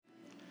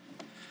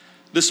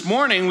This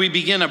morning, we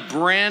begin a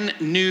brand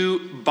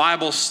new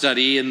Bible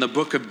study in the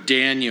book of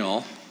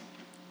Daniel.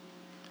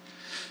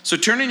 So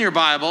turn in your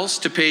Bibles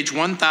to page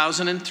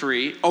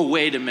 1003. Oh,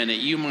 wait a minute.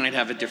 You might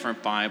have a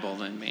different Bible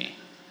than me.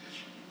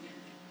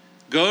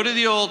 Go to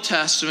the Old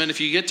Testament. If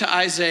you get to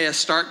Isaiah,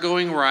 start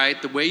going right.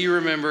 The way you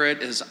remember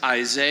it is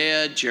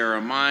Isaiah,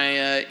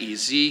 Jeremiah,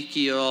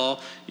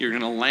 Ezekiel. You're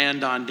going to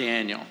land on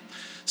Daniel.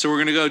 So we're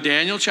going to go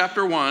Daniel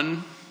chapter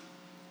 1.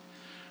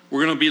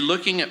 We're going to be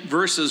looking at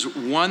verses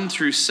 1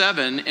 through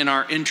 7 in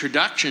our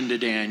introduction to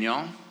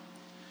Daniel.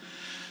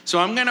 So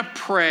I'm going to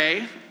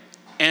pray,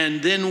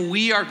 and then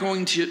we are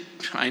going to,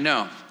 I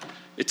know,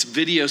 it's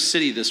Video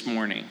City this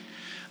morning.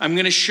 I'm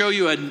going to show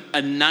you a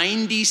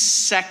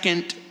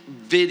 90-second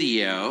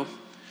video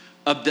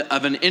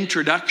of an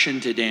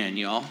introduction to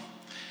Daniel.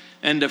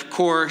 And of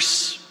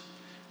course,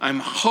 I'm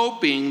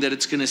hoping that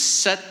it's going to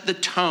set the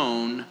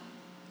tone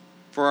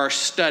for our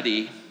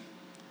study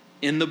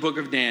in the book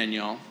of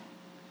Daniel.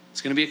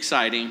 It's going to be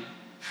exciting.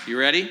 You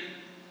ready?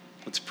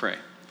 Let's pray.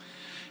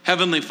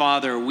 Heavenly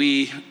Father,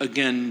 we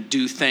again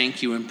do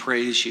thank you and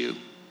praise you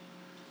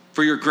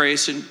for your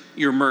grace and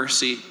your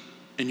mercy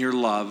and your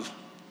love.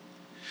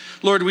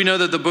 Lord, we know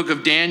that the book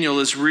of Daniel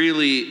is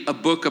really a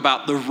book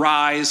about the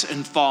rise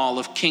and fall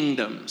of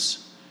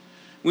kingdoms.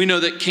 We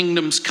know that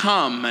kingdoms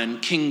come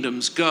and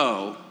kingdoms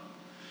go.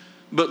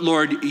 But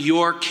Lord,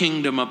 your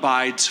kingdom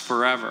abides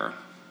forever.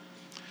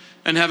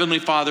 And Heavenly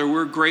Father,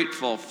 we're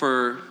grateful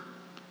for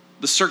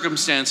the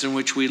circumstance in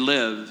which we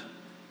live.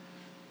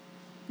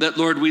 That,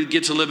 Lord, we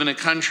get to live in a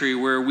country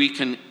where we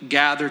can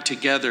gather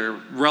together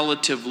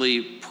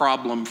relatively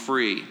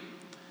problem-free.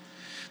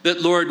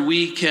 That, Lord,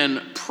 we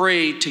can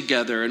pray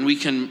together and we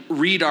can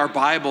read our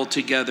Bible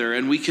together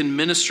and we can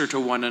minister to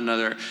one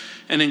another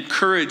and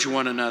encourage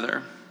one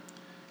another.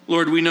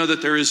 Lord, we know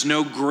that there is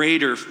no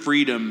greater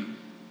freedom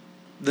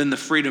than the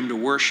freedom to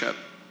worship.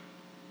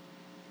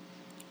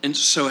 And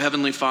so,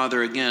 Heavenly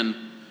Father,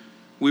 again,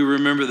 we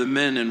remember the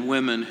men and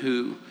women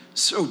who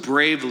so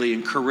bravely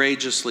and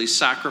courageously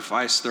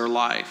sacrificed their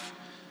life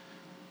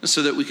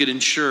so that we could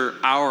ensure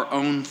our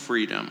own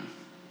freedom.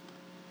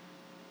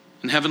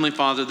 And Heavenly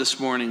Father, this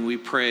morning we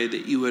pray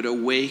that you would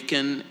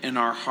awaken in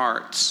our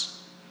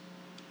hearts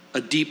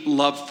a deep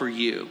love for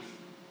you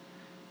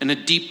and a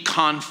deep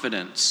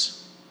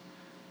confidence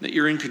that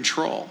you're in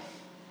control,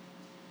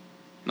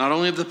 not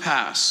only of the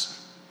past,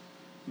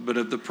 but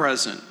of the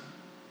present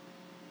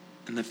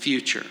and the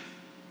future.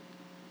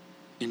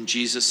 In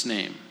Jesus'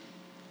 name,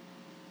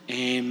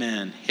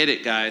 amen. Hit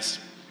it, guys.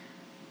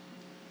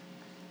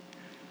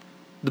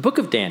 The book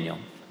of Daniel.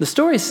 The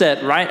story is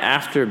set right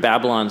after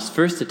Babylon's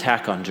first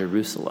attack on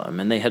Jerusalem,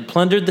 and they had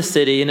plundered the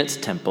city and its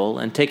temple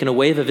and taken a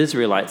wave of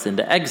Israelites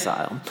into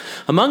exile.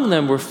 Among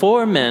them were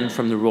 4 men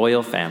from the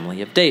royal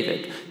family of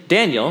David: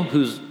 Daniel,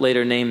 who's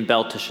later named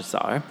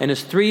Belteshazzar, and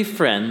his 3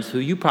 friends who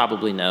you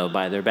probably know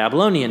by their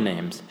Babylonian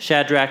names,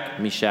 Shadrach,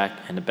 Meshach,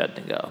 and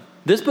Abednego.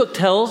 This book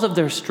tells of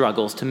their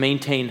struggles to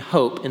maintain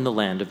hope in the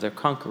land of their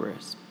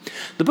conquerors.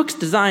 The book's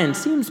design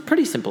seems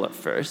pretty simple at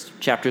first.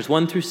 Chapters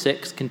 1 through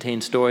 6 contain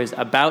stories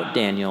about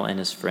Daniel and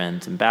his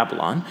friends in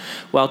Babylon,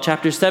 while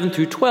chapters 7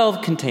 through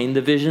 12 contain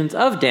the visions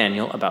of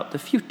Daniel about the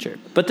future.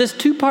 But this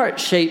 2-part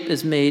shape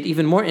is made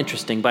even more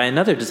interesting by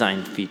another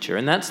design feature,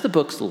 and that's the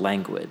book's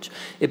language.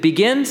 It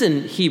begins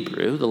in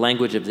Hebrew, the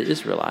language of the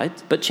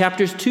Israelites, but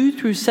chapters 2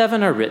 through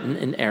 7 are written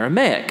in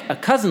Aramaic, a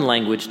cousin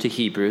language to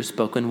Hebrew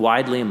spoken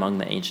widely among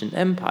the ancient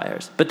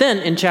empires. But then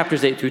in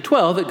chapters 8 through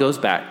 12, it goes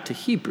back to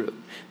Hebrew.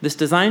 This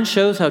design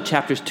shows how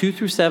chapters 2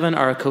 through 7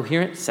 are a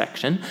coherent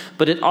section,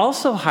 but it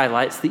also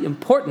highlights the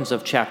importance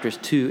of chapters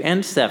 2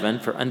 and 7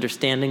 for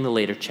understanding the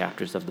later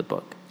chapters of the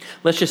book.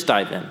 Let's just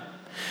dive in.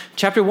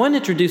 Chapter 1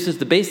 introduces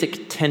the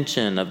basic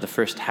tension of the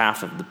first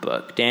half of the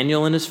book.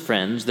 Daniel and his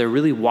friends, they're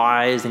really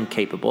wise and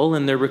capable,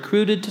 and they're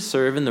recruited to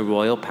serve in the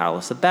royal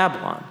palace of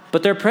Babylon.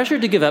 But they're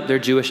pressured to give up their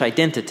Jewish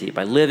identity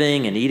by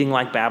living and eating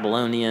like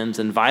Babylonians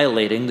and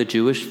violating the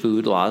Jewish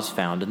food laws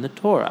found in the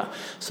Torah.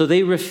 So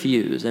they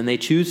refuse, and they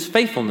choose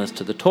faithfulness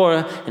to the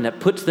Torah, and it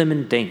puts them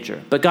in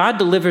danger. But God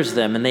delivers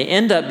them, and they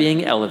end up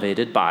being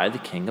elevated by the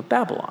king of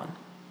Babylon.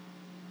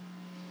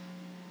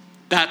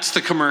 That's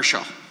the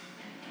commercial.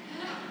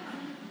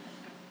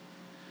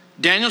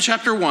 Daniel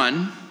chapter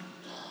 1,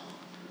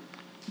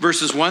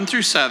 verses 1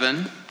 through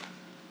 7,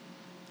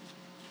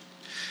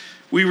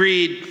 we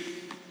read,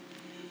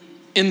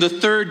 "In the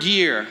 3rd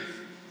year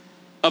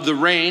of the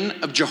reign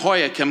of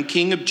Jehoiakim,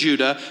 king of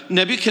Judah,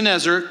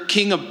 Nebuchadnezzar,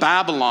 king of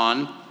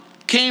Babylon,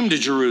 came to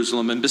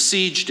Jerusalem and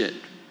besieged it.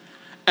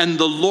 And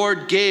the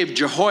Lord gave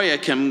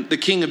Jehoiakim, the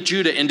king of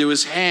Judah, into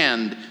his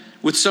hand,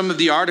 with some of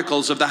the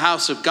articles of the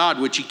house of God,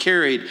 which he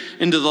carried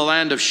into the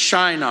land of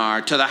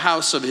Shinar to the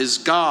house of his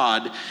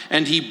God.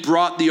 And he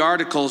brought the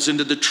articles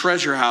into the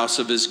treasure house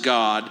of his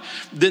God.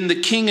 Then the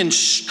king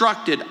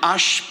instructed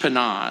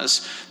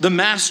Ashpenaz, the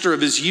master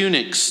of his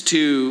eunuchs,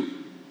 to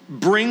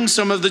bring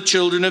some of the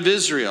children of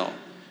Israel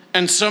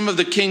and some of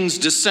the king's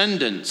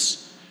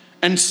descendants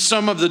and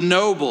some of the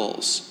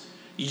nobles,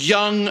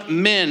 young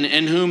men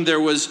in whom there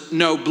was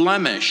no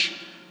blemish,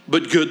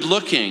 but good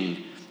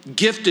looking,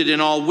 gifted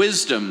in all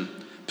wisdom,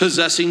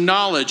 possessing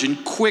knowledge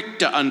and quick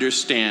to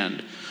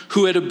understand,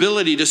 who had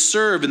ability to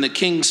serve in the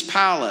king's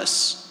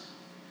palace,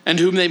 and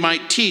whom they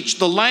might teach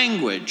the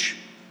language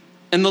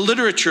and the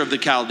literature of the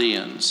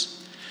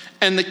Chaldeans.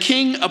 And the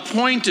king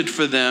appointed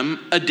for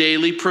them a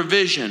daily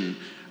provision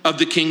of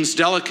the king's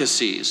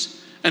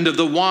delicacies and of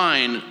the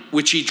wine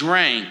which he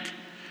drank,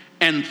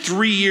 and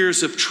 3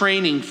 years of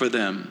training for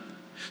them,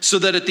 so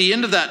that at the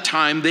end of that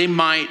time they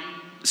might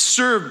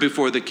serve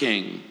before the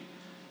king.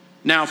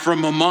 Now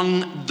from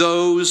among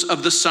those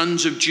of the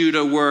sons of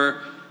Judah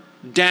were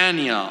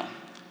Daniel,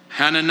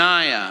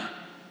 Hananiah,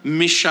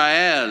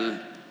 Mishael,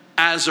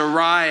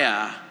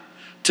 Azariah.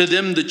 To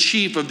them the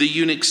chief of the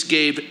eunuchs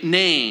gave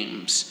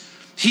names.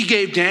 He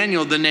gave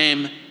Daniel the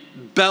name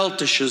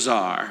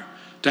Belteshazzar,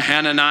 to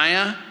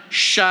Hananiah,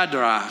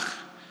 Shadrach,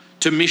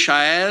 to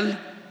Mishael,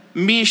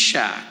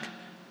 Meshach,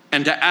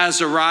 and to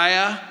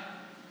Azariah,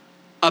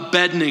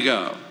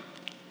 Abednego.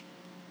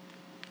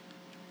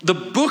 The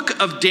book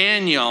of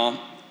Daniel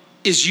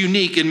is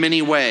unique in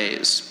many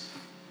ways.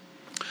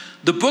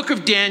 The book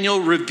of Daniel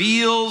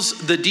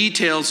reveals the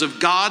details of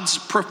God's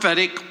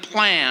prophetic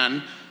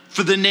plan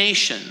for the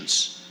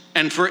nations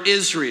and for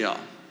Israel.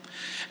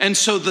 And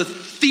so the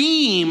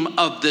theme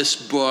of this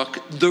book,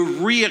 the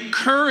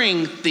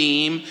reoccurring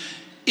theme,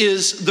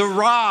 is the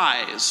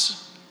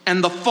rise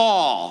and the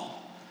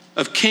fall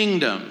of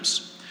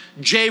kingdoms.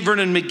 J.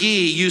 Vernon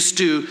McGee used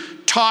to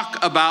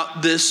talk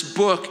about this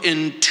book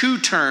in two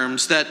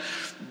terms, that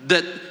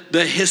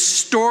the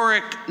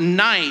historic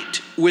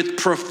night with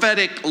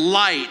prophetic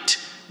light,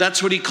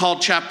 that's what he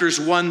called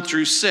chapters 1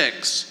 through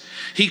 6.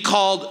 He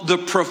called the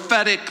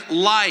prophetic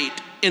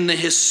light in the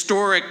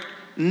historic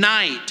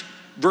night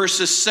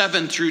verses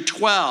 7 through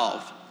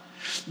 12.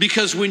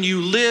 Because when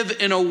you live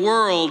in a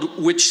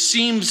world which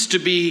seems to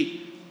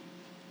be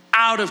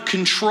out of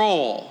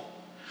control,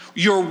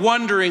 you're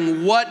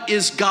wondering what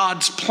is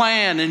God's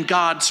plan and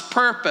God's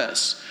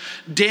purpose.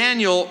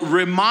 Daniel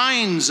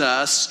reminds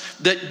us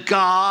that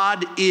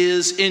God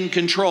is in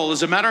control.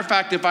 As a matter of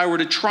fact, if I were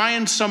to try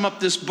and sum up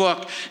this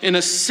book in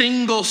a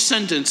single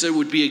sentence, it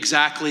would be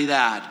exactly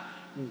that.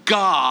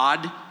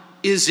 God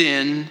is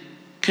in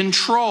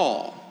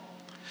control.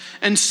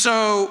 And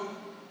so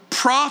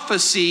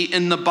prophecy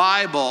in the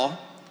Bible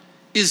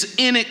is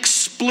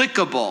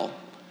inexplicable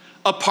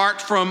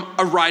apart from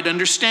a right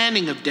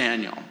understanding of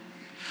Daniel.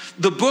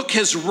 The book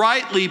has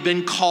rightly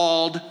been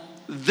called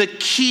the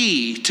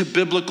key to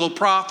biblical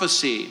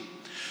prophecy.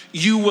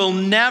 You will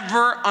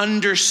never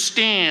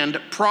understand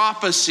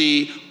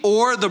prophecy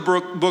or the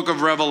book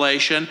of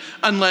Revelation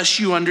unless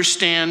you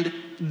understand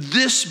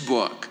this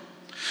book.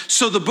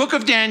 So the book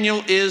of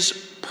Daniel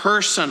is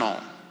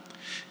personal.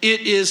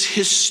 It is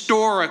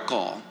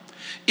historical.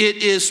 It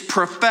is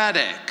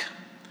prophetic.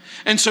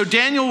 And so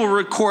Daniel will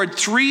record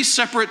 3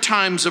 separate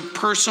times of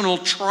personal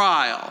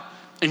trial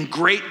and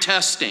great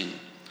testing.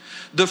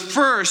 The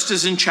first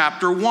is in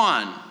chapter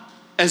 1,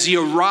 as he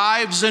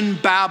arrives in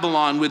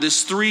Babylon with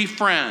his 3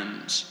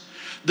 friends.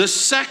 The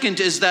second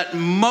is that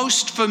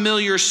most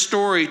familiar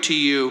story to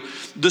you,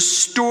 the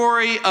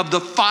story of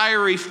the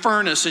fiery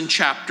furnace in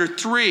chapter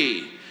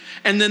 3.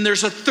 And then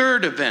there's a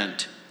third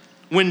event,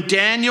 when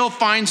Daniel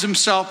finds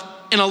himself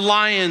in a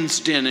lion's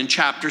den in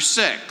chapter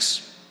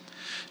 6.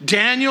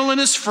 Daniel and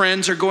his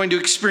friends are going to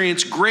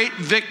experience great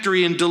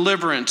victory and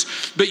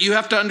deliverance, but you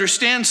have to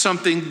understand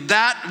something.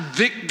 That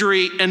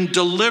victory and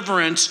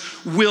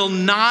deliverance will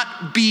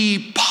not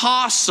be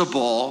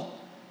possible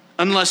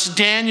unless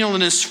Daniel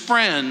and his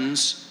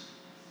friends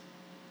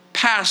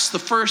pass the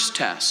first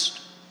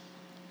test.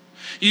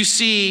 You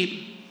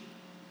see,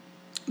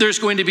 there's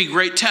going to be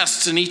great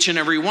tests in each and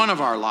every one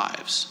of our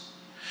lives.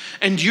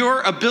 And your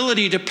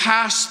ability to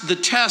pass the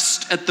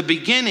test at the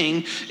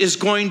beginning is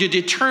going to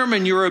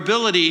determine your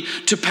ability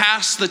to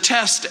pass the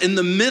test in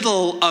the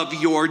middle of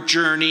your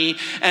journey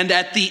and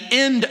at the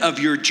end of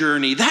your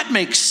journey. That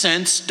makes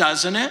sense,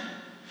 doesn't it?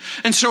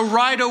 And so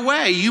right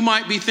away, you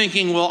might be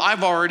thinking, well,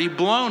 I've already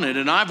blown it,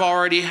 and I've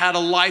already had a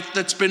life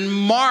that's been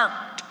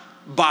marked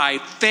by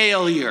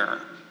failure.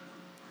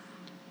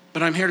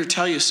 But I'm here to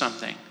tell you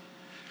something,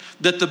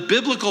 that the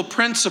biblical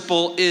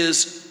principle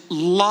is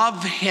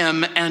love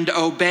him and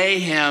obey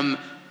him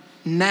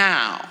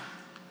now.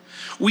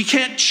 We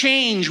can't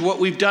change what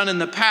we've done in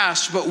the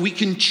past, but we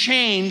can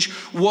change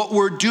what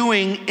we're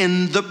doing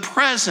in the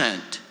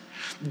present.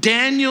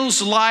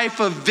 Daniel's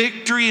life of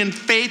victory and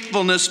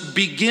faithfulness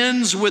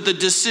begins with a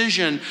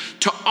decision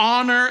to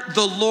honor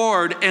the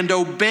Lord and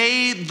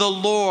obey the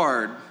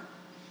Lord.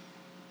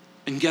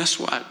 And guess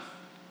what?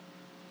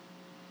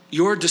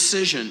 Your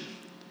decision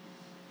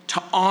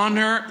to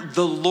honor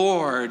the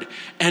Lord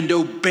and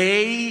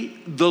obey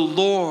the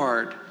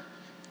Lord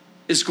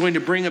is going to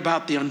bring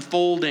about the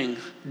unfolding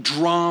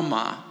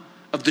drama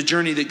of the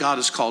journey that God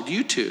has called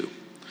you to.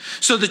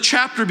 So the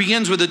chapter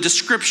begins with a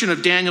description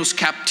of Daniel's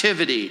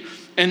captivity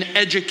and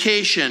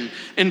education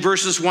in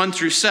verses 1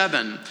 through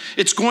 7.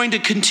 It's going to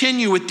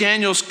continue with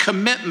Daniel's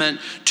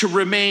commitment to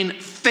remain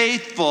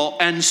faithful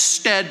and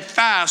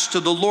steadfast to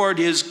the Lord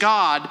his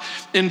God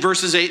in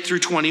verses 8 through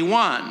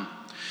 21.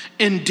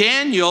 in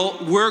Daniel,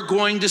 we're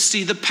going to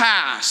see the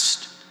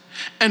past.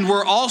 And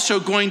we're also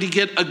going to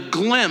get a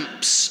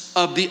glimpse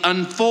of the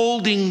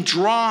unfolding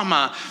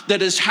drama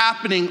that is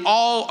happening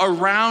all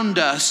around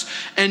us.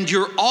 And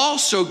you're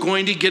also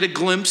going to get a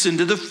glimpse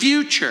into the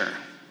future.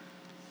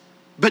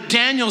 But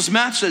Daniel's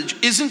message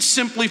isn't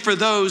simply for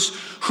those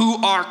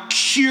who are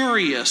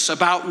curious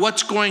about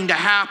what's going to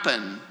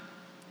happen.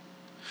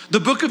 The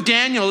book of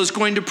Daniel is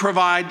going to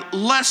provide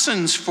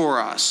lessons for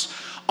us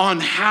on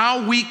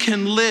how we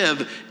can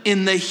live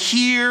in the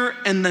here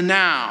and the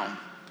now.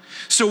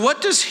 So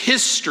what does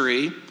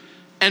history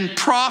and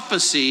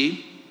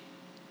prophecy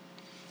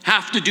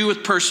have to do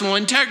with personal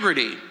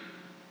integrity?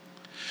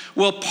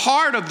 Well,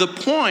 part of the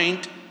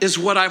point is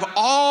what I've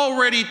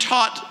already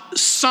taught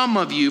some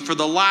of you for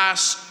the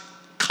last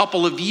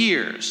couple of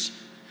years.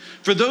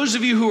 For those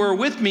of you who are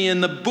with me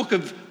in the book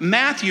of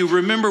Matthew,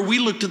 remember we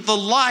looked at the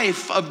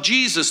life of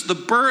Jesus, the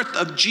birth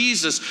of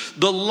Jesus,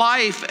 the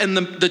life and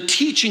the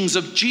teachings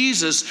of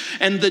Jesus,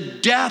 and the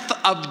death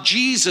of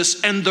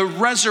Jesus, and the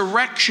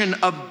resurrection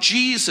of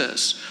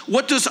Jesus.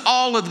 What does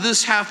all of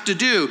this have to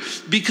do?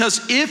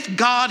 Because if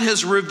God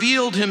has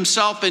revealed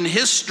himself in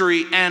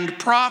history and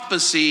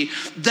prophecy,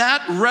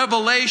 that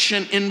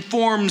revelation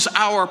informs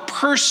our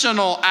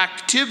personal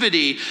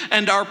activity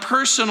and our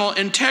personal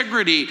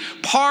integrity.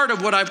 Part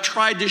of what I've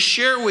tried to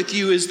share with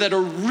you is that a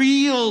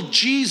real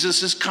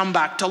Jesus has come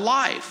back to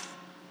life.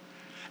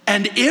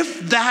 And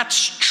if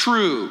that's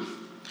true,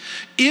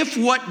 if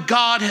what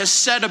God has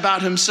said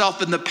about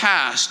himself in the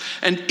past,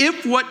 and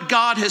if what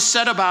God has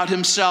said about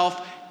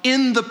himself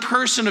in the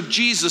person of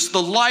Jesus,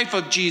 the life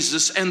of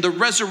Jesus, and the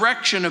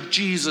resurrection of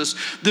Jesus,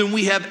 then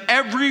we have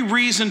every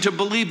reason to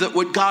believe that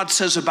what God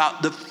says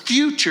about the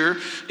future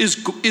is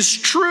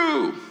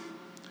true.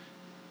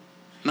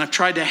 And I've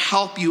tried to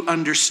help you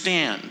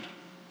understand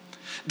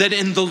that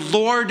in the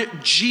Lord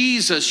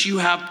Jesus you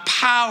have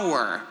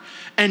power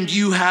and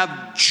you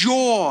have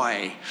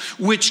joy,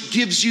 which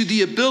gives you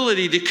the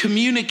ability to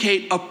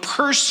communicate a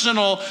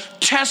personal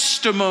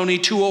testimony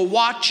to a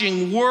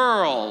watching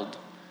world.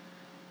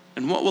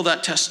 And what will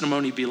that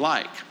testimony be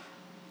like?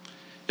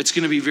 It's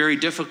going to be very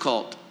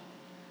difficult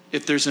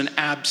if there's an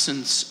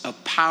absence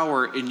of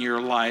power in your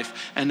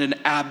life and an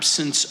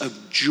absence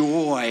of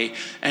joy,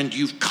 and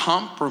you've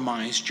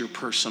compromised your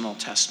personal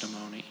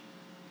testimony.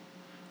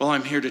 Well,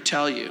 I'm here to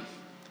tell you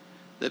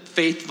that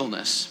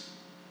faithfulness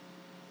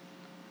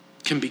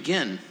can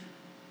begin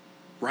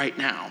right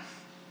now.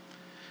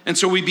 And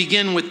so we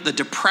begin with the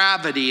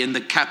depravity and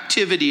the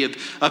captivity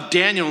of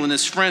Daniel and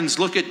his friends.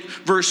 Look at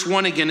verse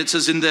 1 again. It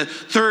says, in the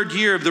 3rd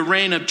year of the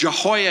reign of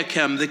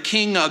Jehoiakim, the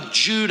king of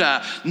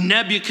Judah,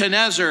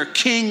 Nebuchadnezzar,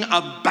 king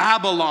of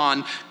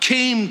Babylon,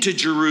 came to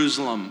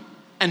Jerusalem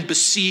and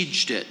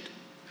besieged it.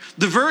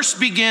 The verse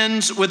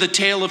begins with a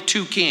tale of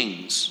 2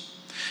 kings.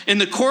 In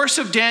the course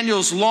of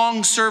Daniel's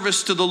long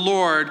service to the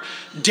Lord,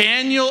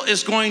 Daniel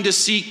is going to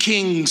see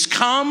kings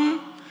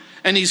come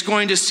and he's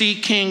going to see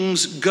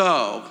kings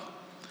go.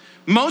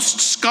 Most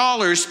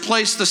scholars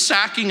place the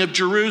sacking of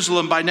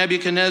Jerusalem by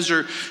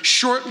Nebuchadnezzar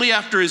shortly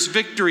after his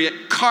victory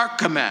at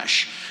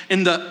Carchemish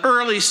in the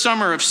early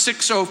summer of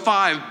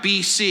 605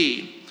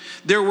 BC.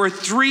 There were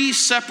 3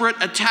 separate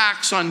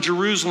attacks on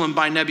Jerusalem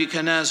by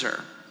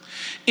Nebuchadnezzar.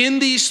 In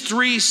these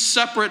 3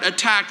 separate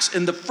attacks,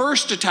 in the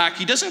first attack,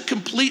 he doesn't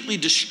completely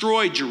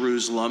destroy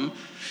Jerusalem.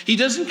 He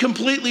doesn't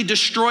completely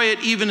destroy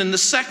it even in the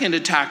second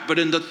attack, but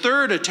in the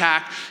third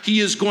attack, he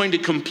is going to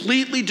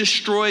completely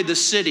destroy the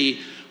city.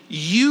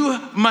 You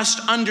must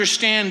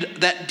understand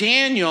that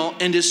Daniel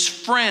and his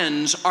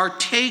friends are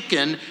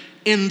taken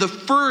in the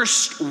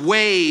first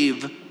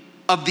wave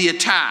of the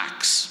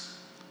attacks.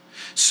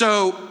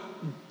 So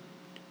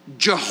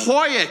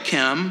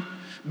Jehoiakim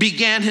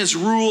began his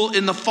rule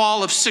in the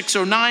fall of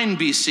 609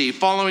 BC,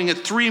 following a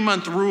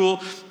 3-month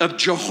rule of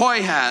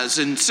Jehoahaz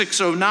in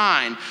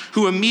 609,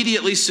 who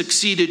immediately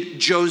succeeded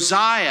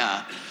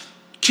Josiah.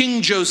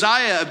 King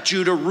Josiah of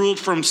Judah ruled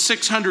from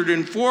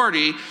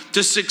 640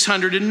 to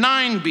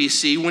 609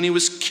 BC when he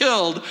was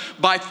killed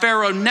by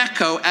Pharaoh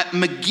Necho at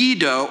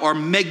Megiddo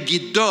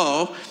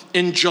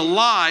in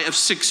July of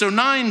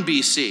 609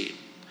 BC.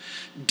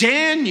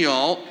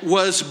 Daniel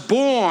was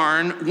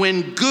born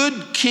when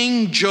good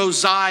King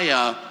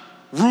Josiah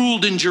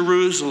ruled in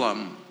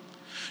Jerusalem.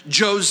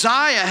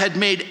 Josiah had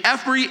made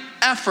every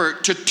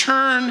effort to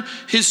turn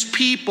his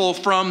people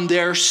from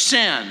their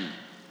sin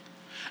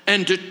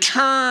and to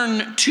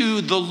turn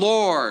to the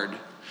Lord.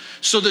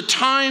 So the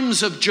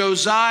times of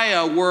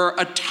Josiah were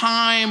a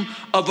time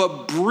of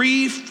a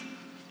brief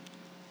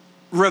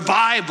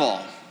revival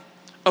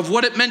of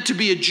what it meant to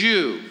be a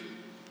Jew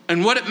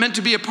and what it meant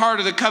to be a part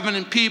of the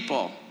covenant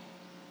people.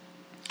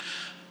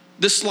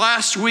 This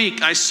last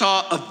week, I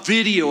saw a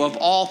video of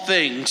all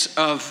things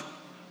of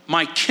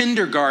my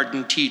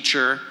kindergarten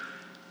teacher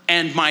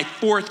and my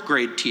 4th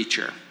grade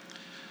teacher.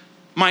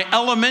 My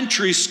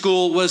elementary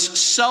school was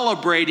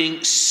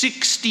celebrating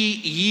 60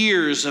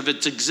 years of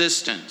its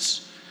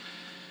existence.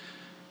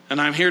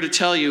 And I'm here to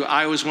tell you,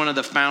 I was one of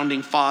the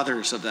founding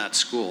fathers of that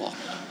school.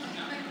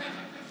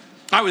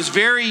 I was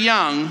very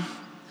young,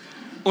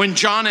 when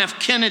John F.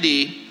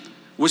 Kennedy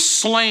was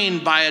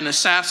slain by an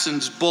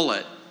assassin's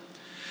bullet.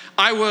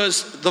 I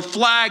was the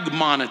flag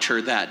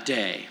monitor that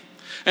day,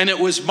 and it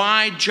was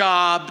my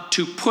job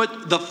to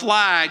put the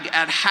flag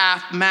at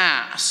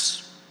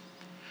half-mast.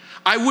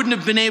 I wouldn't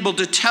have been able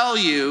to tell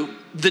you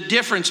the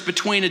difference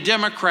between a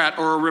Democrat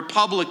or a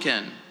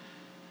Republican,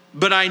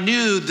 but I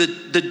knew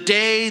that the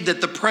day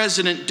that the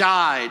president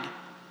died,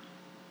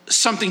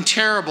 something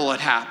terrible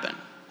had happened.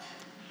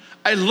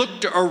 I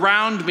looked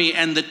around me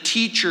and the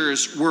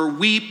teachers were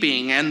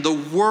weeping and the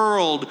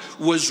world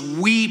was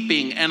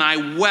weeping, and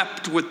I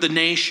wept with the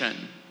nation.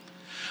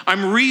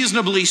 I'm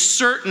reasonably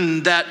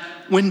certain that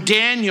when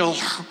Daniel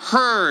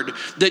heard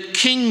that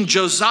King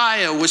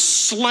Josiah was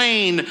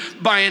slain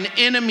by an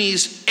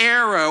enemy's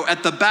arrow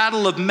at the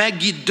Battle of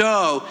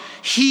Megiddo,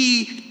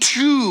 he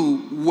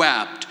too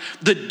wept.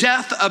 The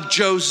death of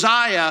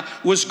Josiah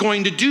was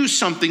going to do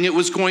something. It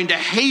was going to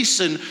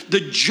hasten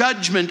the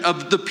judgment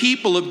of the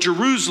people of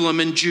Jerusalem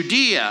and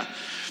Judea.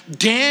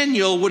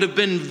 Daniel would have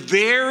been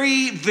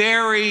very,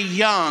 very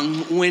young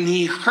when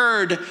he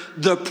heard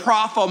the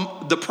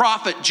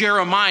prophet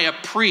Jeremiah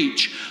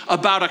preach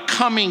about a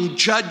coming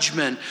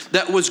judgment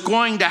that was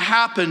going to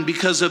happen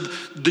because of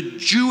the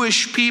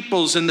Jewish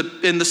peoples and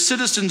the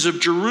citizens of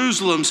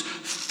Jerusalem's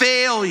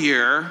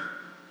failure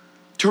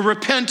to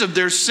repent of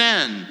their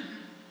sin.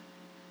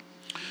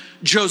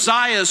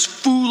 Josiah's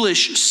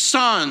foolish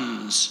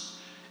sons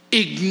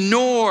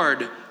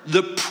ignored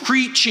the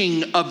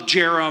preaching of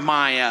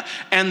Jeremiah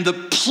and the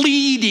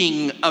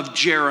pleading of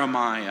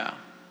Jeremiah.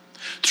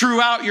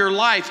 Throughout your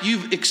life,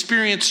 you've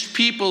experienced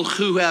people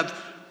who have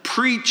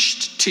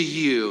preached to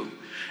you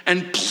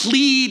and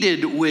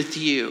pleaded with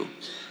you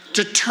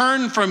to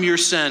turn from your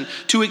sin,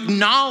 to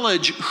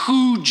acknowledge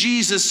who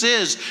Jesus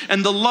is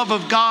and the love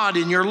of God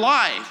in your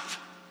life.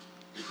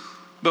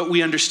 But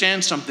we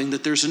understand something,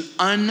 that there's an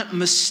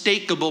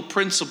unmistakable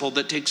principle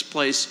that takes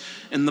place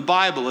in the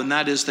Bible, and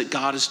that is that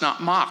God is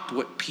not mocked.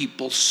 What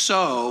people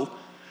sow,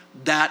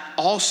 that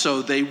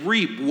also they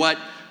reap. What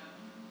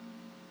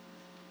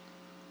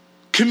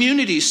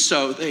communities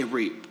sow, they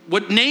reap.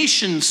 What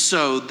nations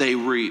sow, they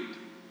reap.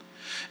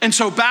 And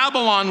so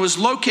Babylon was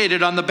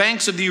located on the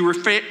banks of the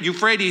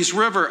Euphrates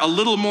River, a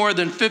little more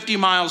than 50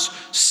 miles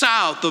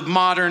south of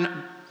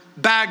modern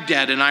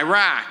Baghdad in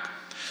Iraq.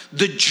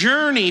 The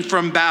journey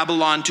from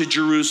Babylon to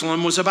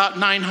Jerusalem was about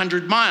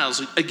 900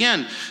 miles.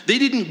 Again, they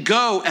didn't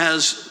go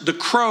as the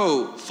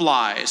crow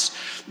flies.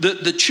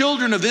 The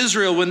children of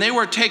Israel, when they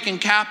were taken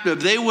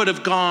captive, they would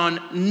have gone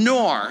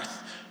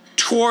north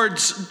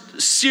towards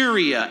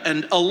Syria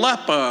and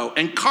Aleppo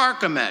and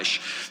Carchemish.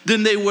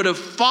 Then they would have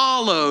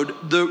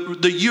followed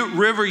the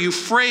river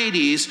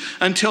Euphrates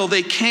until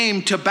they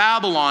came to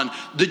Babylon.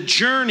 The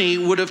journey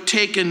would have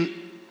taken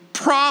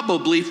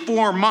probably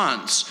 4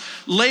 months.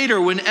 Later,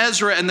 when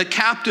Ezra and the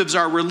captives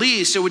are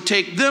released, it would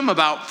take them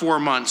about 4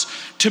 months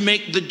to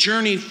make the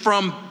journey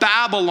from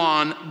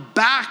Babylon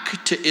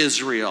back to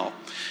Israel.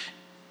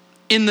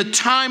 In the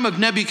time of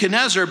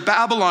Nebuchadnezzar,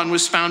 Babylon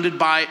was founded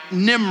by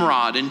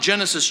Nimrod in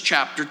Genesis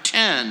chapter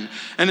 10,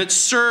 and it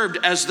served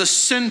as the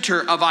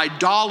center of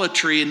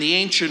idolatry in the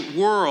ancient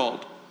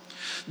world.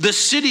 The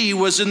city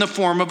was in the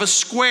form of a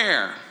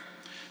square.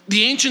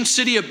 The ancient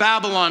city of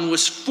Babylon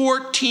was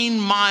 14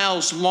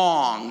 miles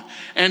long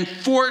and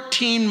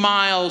 14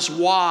 miles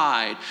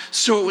wide.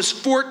 So it was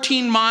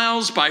 14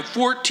 miles by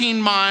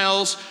 14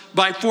 miles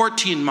by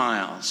 14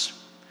 miles.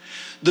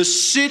 The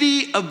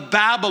city of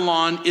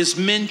Babylon is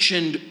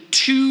mentioned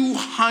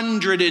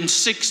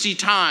 260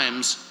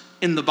 times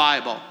in the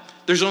Bible.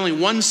 There's only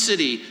one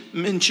city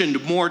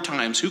mentioned more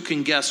times. Who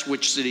can guess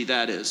which city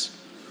that is?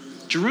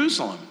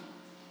 Jerusalem.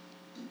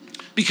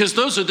 Because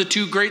those are the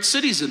two great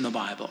cities in the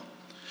Bible.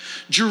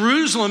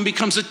 Jerusalem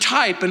becomes a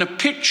type and a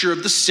picture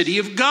of the city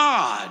of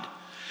God.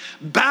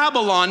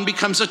 Babylon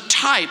becomes a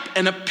type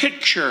and a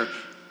picture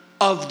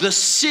of the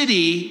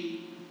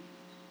city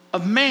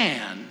of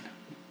man.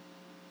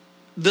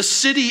 The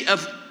city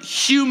of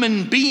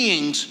human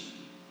beings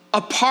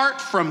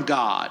apart from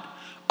God,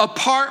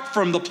 apart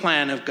from the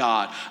plan of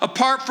God,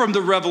 apart from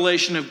the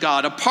revelation of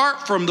God,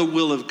 apart from the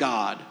will of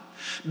God.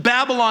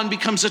 Babylon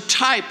becomes a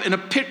type and a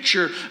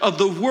picture of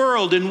the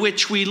world in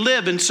which we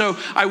live. And so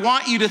I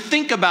want you to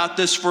think about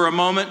this for a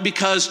moment,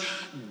 because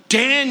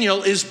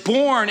Daniel is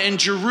born in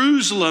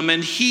Jerusalem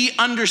and he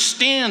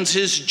understands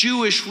his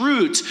Jewish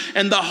roots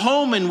and the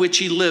home in which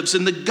he lives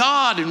and the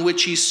God in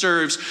which he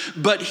serves.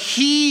 But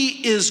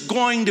he is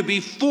going to be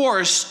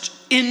forced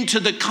into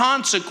the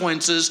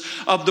consequences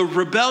of the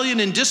rebellion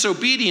and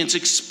disobedience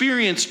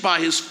experienced by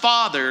his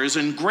fathers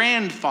and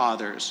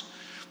grandfathers.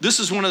 This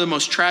is one of the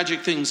most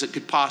tragic things that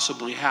could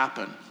possibly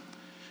happen,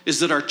 is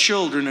that our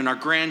children and our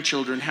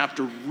grandchildren have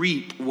to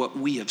reap what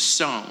we have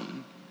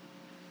sown.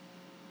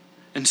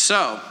 And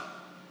so,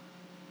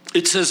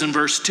 it says in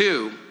verse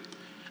 2,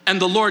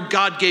 "And the Lord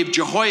God gave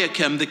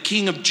Jehoiakim, the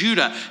king of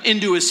Judah,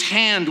 into his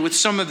hand with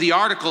some of the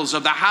articles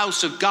of the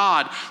house of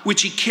God,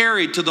 which he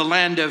carried to the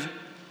land of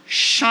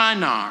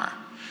Shinar."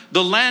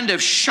 The land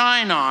of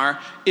Shinar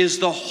is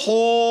the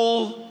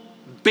whole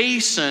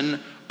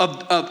basin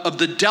of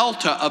the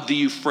delta of the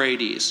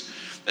Euphrates.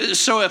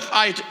 So if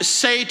I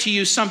say to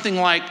you something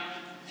like,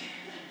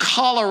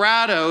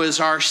 Colorado is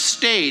our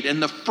state,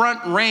 and the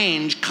Front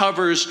Range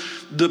covers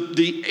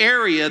the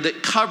area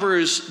that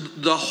covers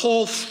the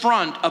whole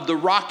front of the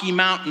Rocky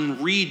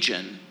Mountain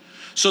region.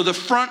 So the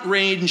Front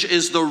Range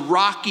is the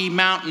Rocky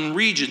Mountain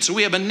region. So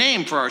we have a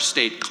name for our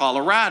state,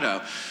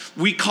 Colorado.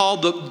 We call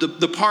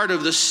the part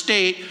of the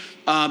state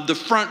the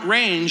Front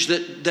Range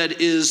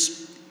that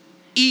is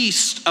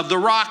east of the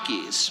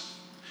Rockies.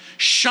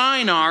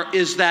 Shinar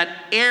is that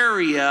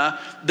area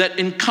that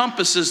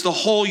encompasses the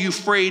whole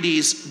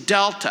Euphrates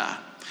Delta.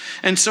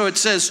 And so it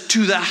says,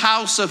 to the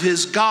house of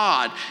his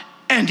God.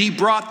 And he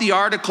brought the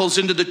articles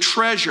into the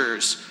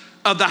treasures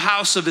of the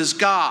house of his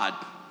God.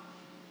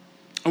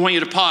 I want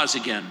you to pause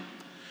again.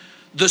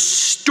 The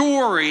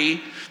story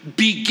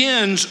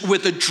begins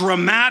with a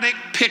dramatic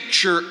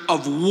picture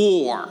of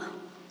war.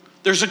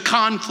 There's a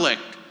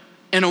conflict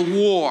and a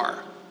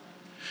war.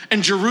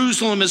 And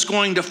Jerusalem is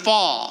going to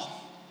fall.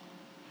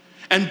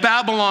 And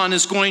Babylon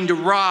is going to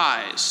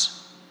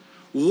rise.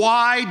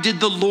 Why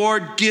did the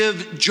Lord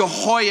give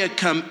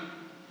Jehoiakim,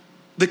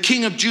 the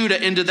king of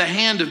Judah, into the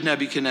hand of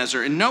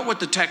Nebuchadnezzar? And note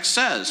what the text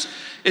says.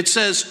 It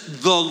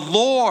says, the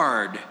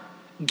Lord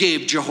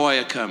gave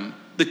Jehoiakim,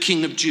 the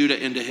king of Judah,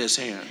 into his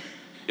hand.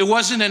 It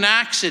wasn't an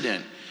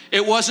accident.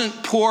 It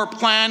wasn't poor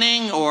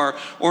planning or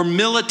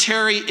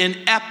military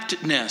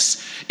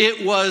ineptness.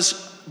 It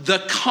was the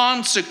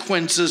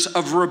consequences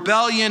of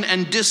rebellion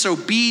and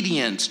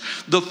disobedience.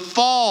 The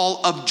fall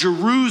of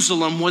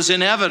Jerusalem was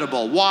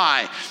inevitable.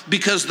 Why?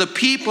 Because the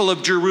people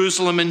of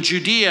Jerusalem and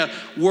Judea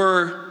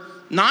were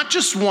not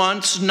just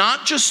once,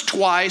 not just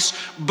twice,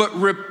 but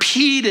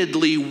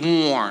repeatedly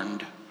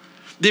warned.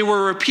 They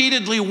were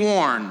repeatedly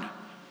warned.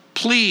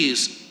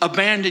 Please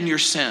abandon your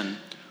sin.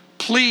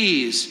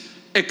 Please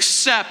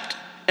accept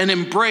and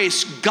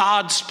embrace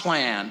God's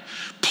plan.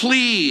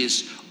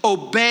 Please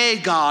obey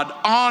God,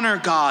 honor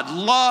God,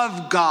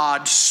 love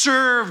God,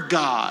 serve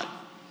God.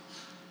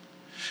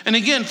 And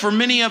again, for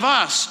many of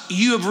us,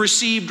 you have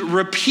received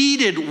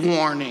repeated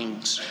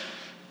warnings.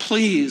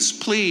 Please,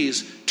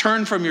 please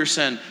turn from your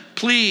sin.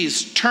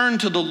 Please turn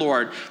to the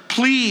Lord.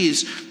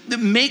 Please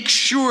make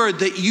sure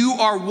that you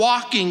are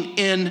walking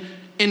in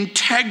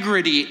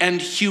integrity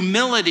and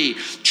humility.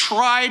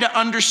 Try to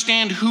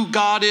understand who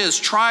God is.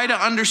 Try to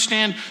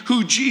understand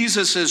who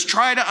Jesus is.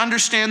 Try to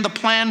understand the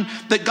plan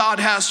that God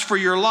has for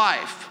your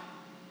life.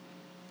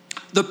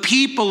 The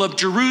people of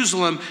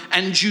Jerusalem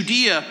and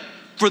Judea,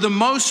 for the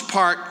most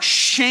part,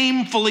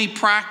 shamefully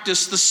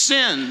practiced the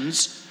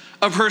sins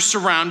of her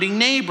surrounding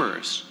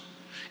neighbors.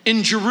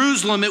 In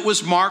Jerusalem, it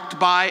was marked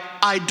by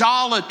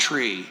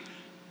idolatry,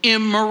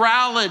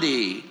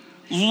 immorality,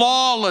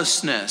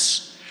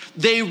 lawlessness.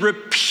 They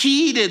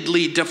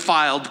repeatedly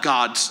defiled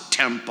God's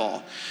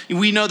temple.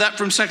 We know that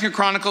from 2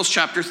 Chronicles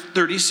chapter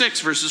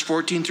 36, verses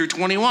 14 through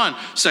 21.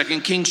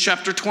 2 Kings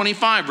chapter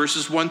 25,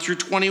 verses 1 through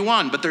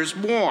 21. But there's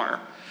more.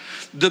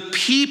 The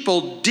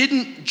people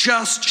didn't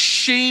just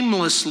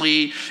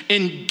shamelessly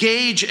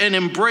engage and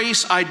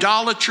embrace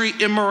idolatry,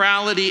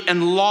 immorality,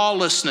 and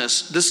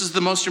lawlessness. This is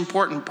the most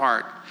important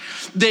part.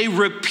 They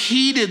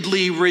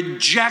repeatedly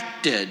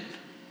rejected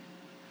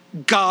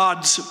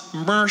God's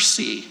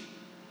mercy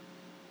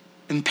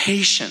and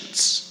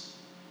patience.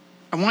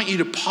 I want you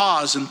to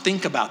pause and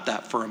think about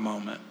that for a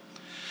moment.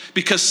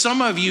 Because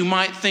some of you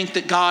might think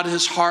that God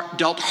has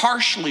dealt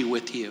harshly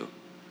with you.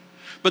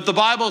 But the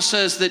Bible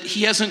says that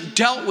he hasn't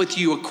dealt with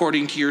you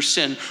according to your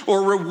sin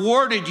or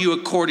rewarded you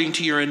according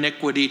to your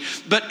iniquity.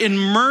 But in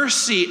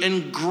mercy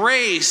and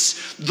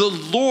grace, the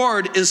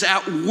Lord is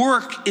at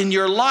work in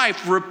your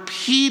life,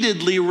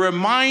 repeatedly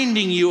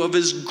reminding you of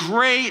his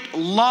great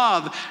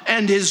love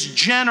and his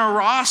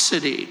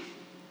generosity.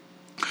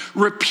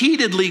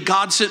 Repeatedly,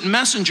 God sent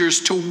messengers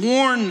to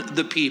warn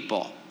the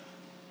people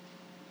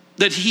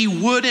that he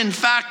would in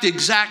fact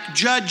exact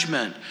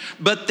judgment,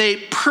 but they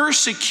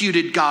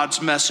persecuted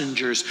God's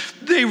messengers.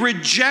 They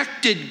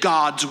rejected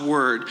God's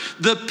word.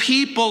 The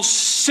people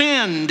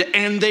sinned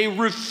and they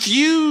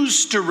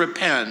refused to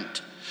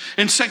repent.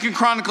 In 2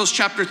 Chronicles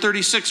chapter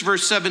 36,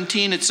 verse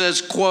 17, it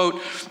says, quote,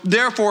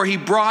 therefore he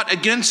brought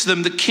against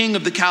them the king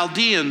of the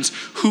Chaldeans,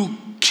 who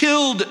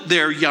killed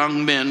their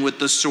young men with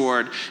the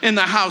sword in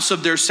the house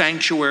of their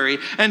sanctuary,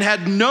 and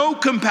had no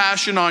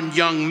compassion on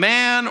young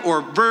man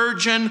or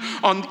virgin,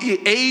 on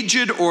the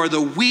aged or the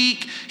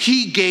weak.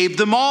 He gave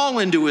them all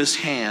into his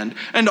hand,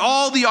 and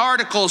all the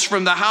articles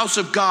from the house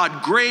of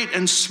God, great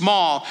and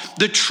small,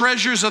 the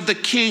treasures of the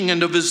king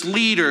and of his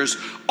leaders,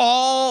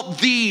 all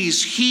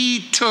these he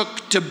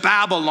took to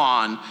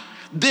Babylon.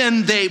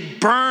 Then they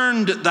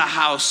burned the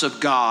house of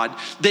God.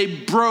 They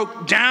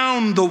broke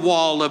down the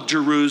wall of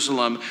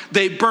Jerusalem.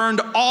 They burned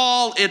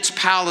all its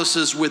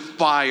palaces with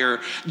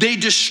fire. They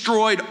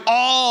destroyed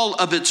all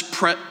of its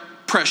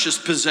precious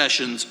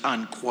possessions,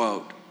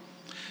 unquote.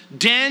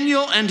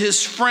 Daniel and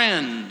his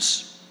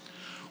friends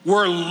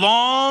were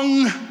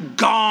long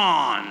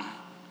gone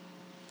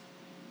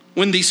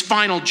when these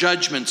final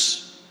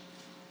judgments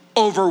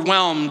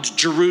overwhelmed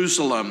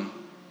Jerusalem.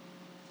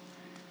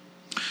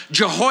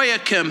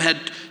 Jehoiakim had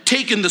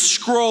taken the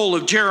scroll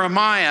of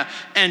Jeremiah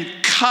and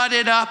cut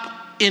it up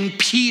in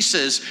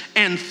pieces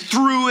and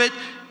threw it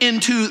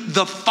into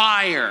the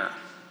fire.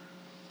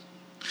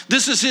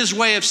 This is his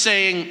way of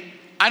saying,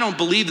 I don't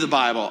believe the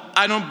Bible.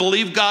 I don't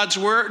believe God's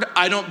word.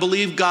 I don't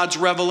believe God's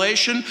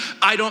revelation.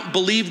 I don't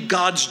believe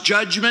God's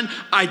judgment.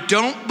 I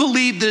don't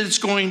believe that it's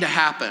going to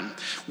happen.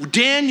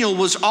 Daniel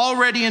was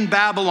already in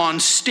Babylon,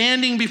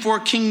 standing before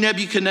King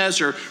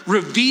Nebuchadnezzar,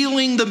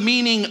 revealing the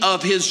meaning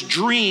of his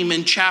dream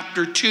in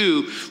chapter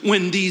 2,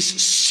 when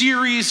these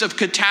series of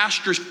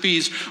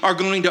catastrophes are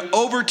going to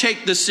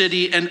overtake the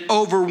city and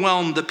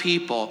overwhelm the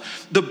people.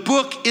 The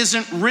book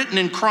isn't written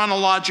in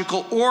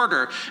chronological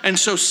order, and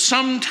so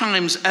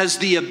sometimes as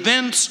the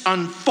events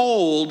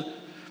unfold,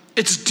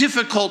 it's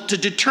difficult to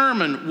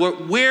determine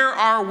where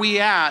are we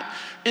at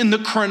in the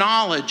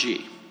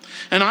chronology.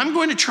 And I'm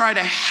going to try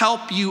to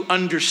help you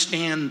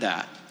understand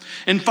that.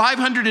 In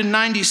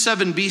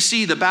 597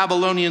 BC, the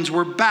Babylonians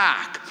were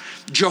back.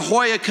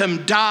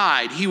 Jehoiakim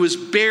died. He was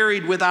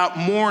buried without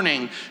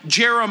mourning.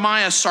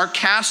 Jeremiah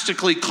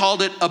sarcastically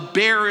called it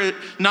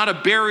not a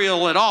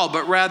burial at all,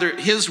 but rather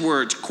his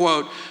words,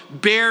 quote,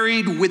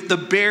 buried with the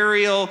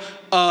burial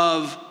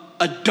of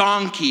a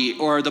donkey,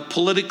 or the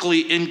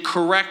politically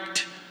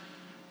incorrect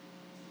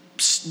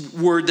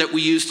word that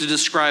we use to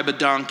describe a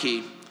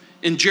donkey.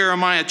 In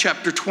Jeremiah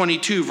chapter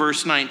 22,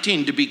 verse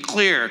 19, to be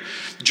clear,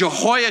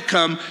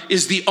 Jehoiakim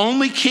is the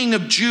only king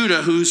of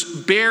Judah whose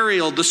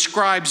burial the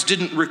scribes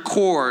didn't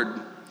record.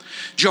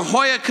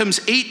 Jehoiakim's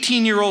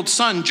 18-year-old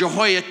son,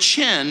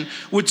 Jehoiachin,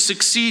 would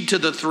succeed to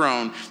the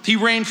throne. He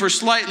reigned for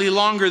slightly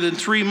longer than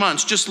 3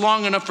 months, just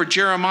long enough for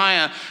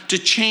Jeremiah to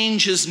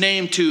change his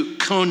name to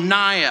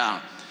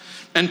Coniah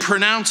and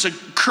pronounce a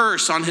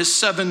curse on his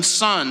 7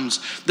 sons,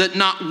 that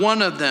not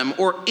one of them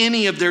or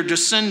any of their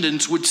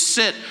descendants would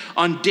sit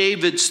on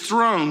David's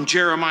throne,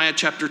 Jeremiah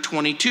chapter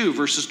 22,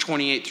 verses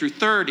 28 through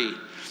 30.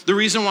 The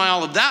reason why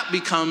all of that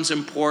becomes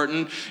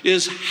important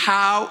is,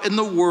 how in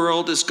the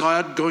world is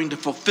God going to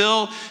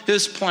fulfill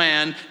his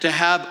plan to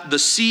have the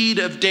seed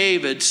of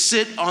David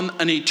sit on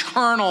an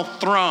eternal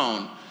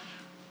throne?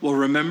 Well,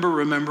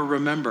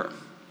 remember,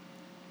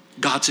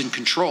 God's in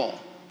control.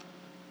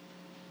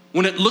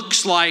 When it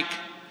looks like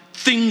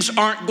things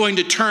aren't going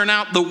to turn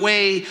out the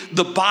way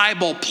the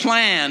Bible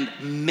planned,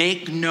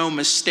 make no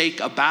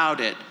mistake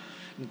about it.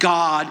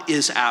 God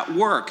is at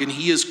work, and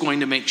he is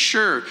going to make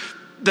sure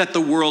that the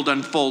world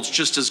unfolds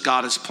just as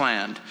God has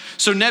planned.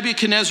 So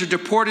Nebuchadnezzar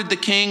deported the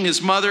king,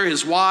 his mother,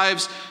 his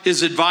wives,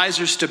 his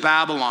advisors to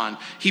Babylon.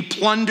 He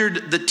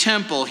plundered the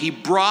temple. He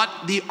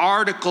brought the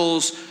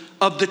articles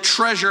of the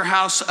treasure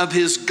house of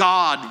his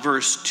God,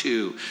 verse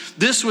 2.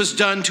 This was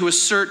done to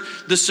assert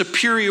the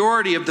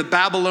superiority of the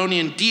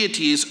Babylonian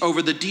deities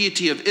over the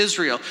deity of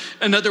Israel.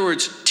 In other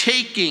words,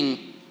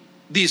 taking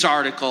these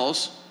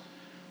articles,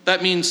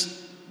 that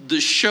means the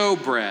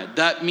showbread,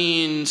 that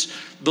means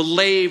the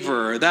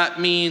laver, that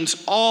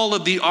means all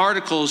of the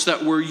articles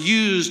that were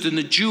used in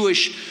the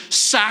Jewish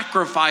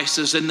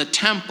sacrifices in the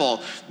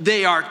temple,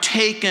 they are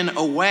taken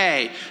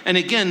away. And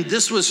again,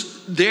 this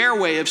was their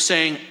way of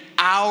saying,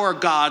 our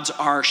gods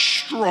are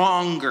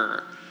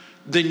stronger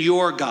than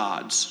your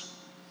gods.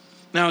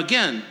 Now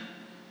again,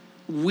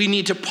 we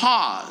need to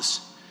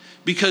pause,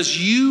 because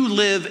you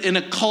live in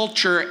a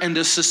culture and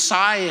a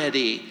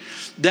society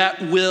that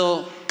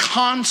will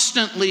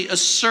constantly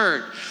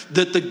assert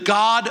that the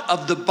God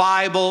of the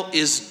Bible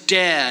is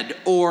dead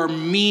or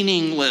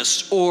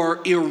meaningless or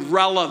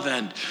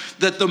irrelevant,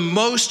 that the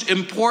most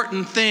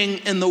important thing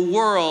in the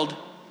world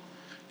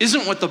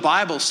isn't what the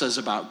Bible says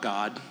about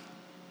God.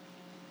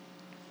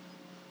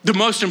 The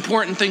most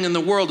important thing in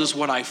the world is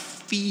what I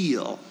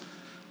feel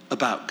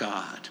about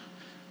God,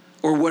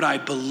 or what I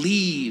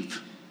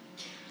believe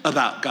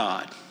about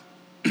God.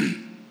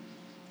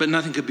 But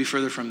nothing could be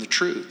further from the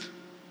truth,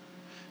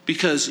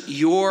 because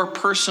your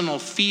personal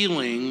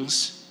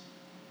feelings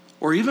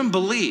or even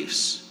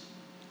beliefs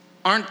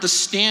aren't the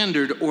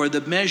standard or the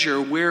measure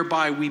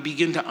whereby we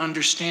begin to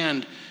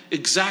understand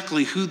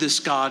exactly who this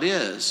God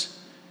is.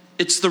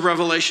 It's the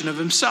revelation of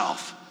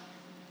himself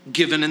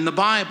given in the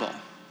Bible.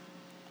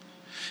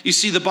 You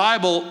see, the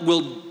Bible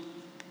will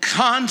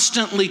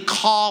constantly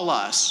call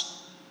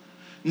us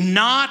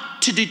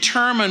not to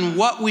determine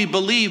what we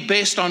believe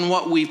based on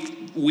what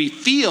we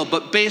feel,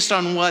 but based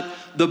on what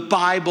the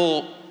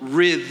Bible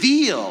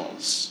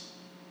reveals.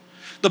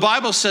 The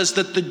Bible says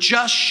that the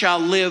just shall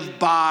live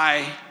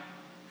by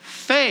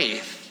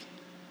faith,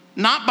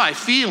 not by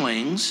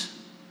feelings.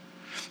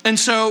 And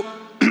so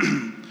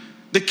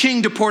the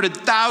king deported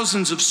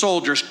thousands of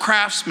soldiers,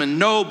 craftsmen,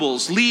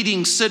 nobles,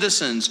 leading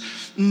citizens.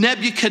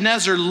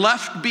 Nebuchadnezzar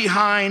left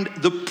behind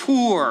the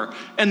poor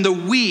and the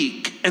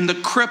weak and the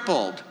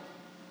crippled.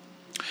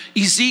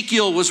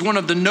 Ezekiel was one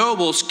of the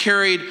nobles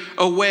carried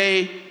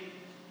away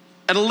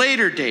at a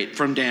later date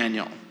from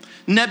Daniel.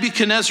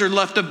 Nebuchadnezzar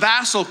left a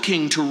vassal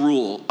king to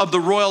rule of the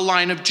royal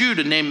line of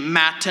Judah named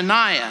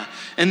Mattaniah,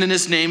 and then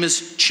his name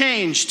is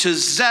changed to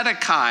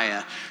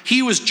Zedekiah.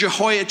 He was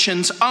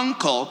Jehoiachin's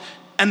uncle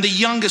and the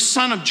youngest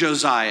son of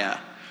Josiah.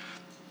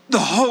 The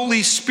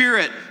Holy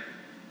Spirit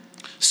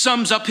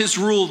sums up his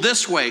rule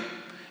this way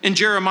in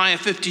Jeremiah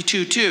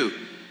 52:2.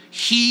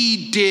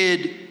 He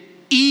did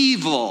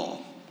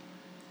evil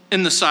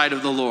in the sight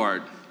of the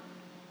Lord.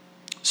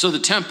 So the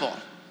temple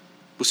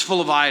was full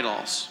of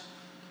idols.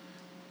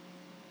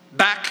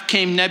 Back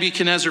came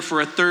Nebuchadnezzar for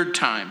a third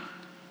time,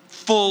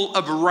 full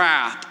of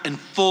wrath and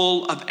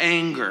full of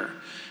anger.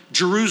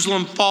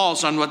 Jerusalem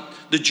falls on what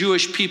the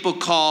Jewish people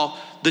call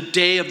the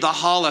day of the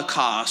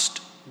Holocaust,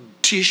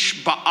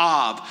 Tish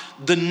B'Av,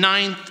 the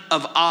 9th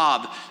of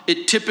Av.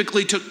 It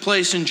typically took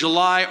place in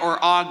July or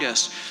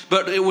August,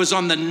 but it was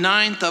on the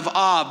 9th of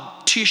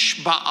Av,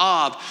 Tish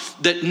B'Av,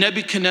 that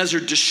Nebuchadnezzar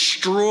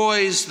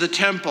destroys the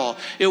temple.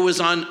 It was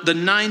on the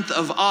 9th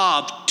of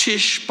Av,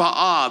 Tish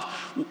B'Av,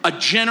 a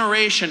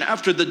generation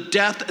after the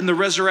death and the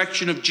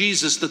resurrection of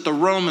Jesus, that the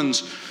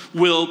Romans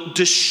will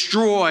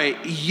destroy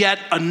yet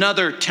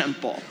another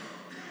temple.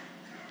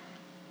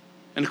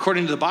 And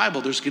according to the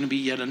Bible, there's going to be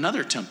yet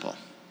another temple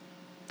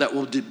that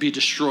will be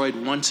destroyed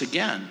once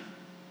again.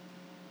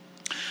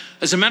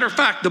 As a matter of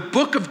fact, the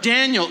book of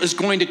Daniel is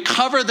going to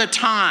cover the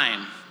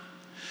time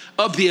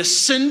of the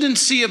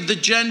ascendancy of the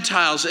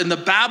Gentiles and the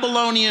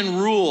Babylonian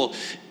rule.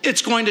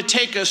 It's going to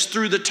take us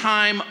through the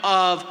time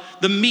of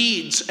the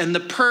Medes and the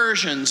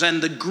Persians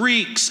and the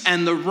Greeks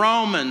and the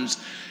Romans.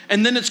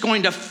 And then it's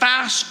going to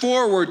fast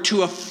forward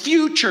to a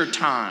future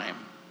time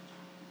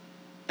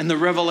and the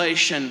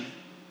revelation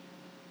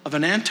of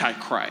an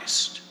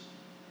Antichrist.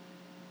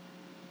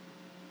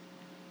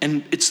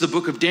 And it's the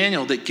book of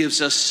Daniel that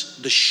gives us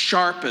the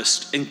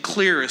sharpest and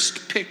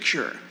clearest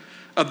picture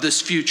of this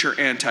future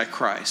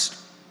Antichrist.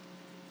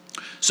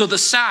 So the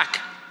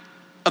sack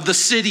of the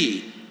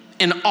city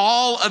in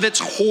all of its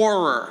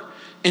horror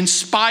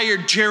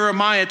inspired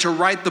Jeremiah to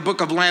write the book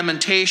of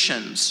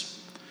Lamentations.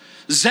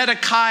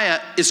 Zedekiah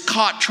is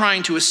caught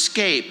trying to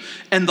escape,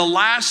 and the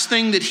last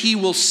thing that he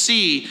will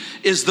see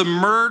is the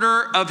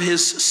murder of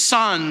his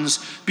sons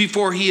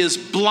before he is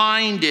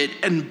blinded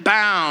and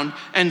bound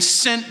and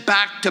sent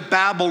back to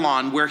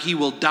Babylon, where he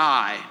will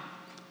die.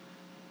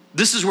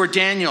 This is where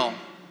Daniel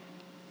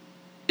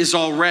is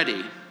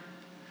already.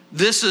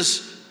 This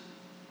is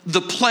the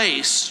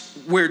place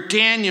where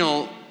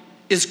Daniel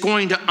is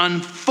going to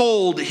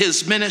unfold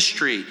his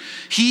ministry.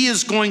 He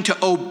is going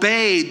to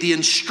obey the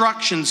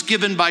instructions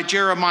given by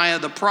Jeremiah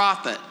the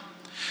prophet.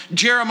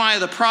 Jeremiah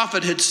the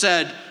prophet had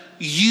said,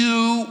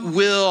 "You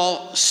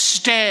will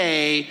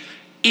stay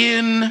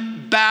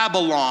in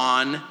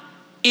Babylon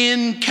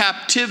in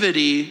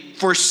captivity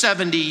for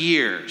 70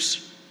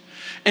 years.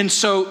 And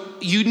so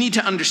you need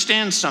to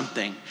understand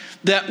something,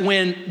 that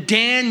when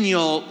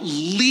Daniel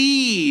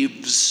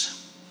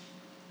leaves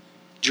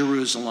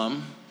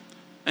Jerusalem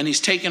and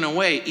he's taken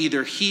away,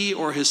 either he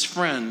or his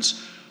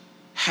friends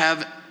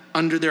have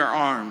under their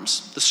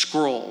arms the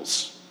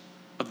scrolls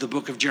of the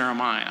book of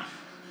Jeremiah.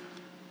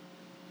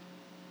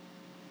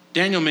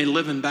 Daniel may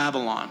live in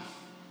Babylon,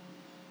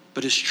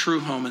 but his true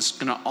home is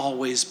going to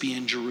always be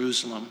in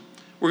Jerusalem.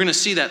 We're going to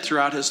see that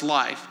throughout his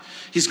life.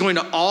 He's going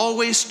to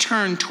always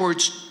turn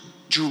towards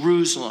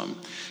Jerusalem.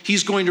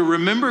 He's going to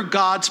remember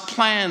God's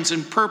plans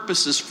and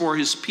purposes for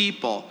his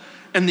people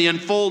and the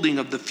unfolding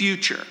of the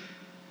future.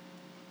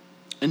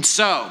 And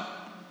so,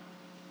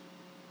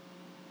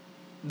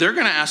 they're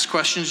going to ask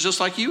questions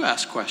just like you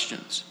ask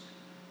questions.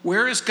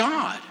 Where is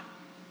God?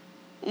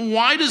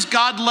 Why does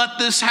God let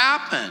this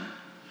happen?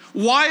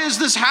 Why is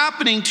this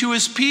happening to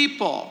his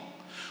people?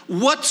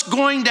 What's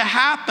going to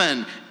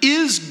happen?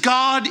 Is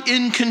God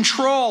in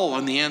control?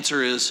 And the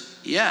answer is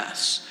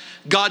yes.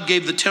 God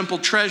gave the temple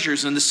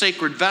treasures and the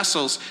sacred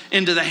vessels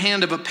into the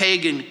hand of a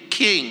pagan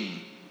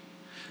king.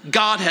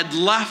 God had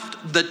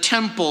left the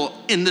temple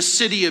in the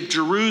city of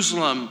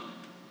Jerusalem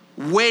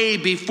way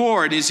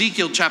before, in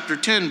Ezekiel chapter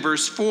 10,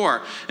 verse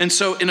 4. And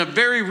so in a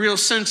very real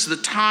sense, the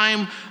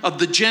time of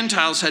the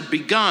Gentiles had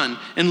begun.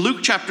 In Luke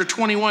chapter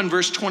 21,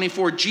 verse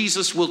 24,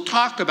 Jesus will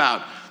talk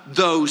about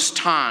those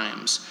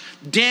times.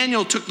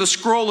 Daniel took the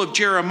scroll of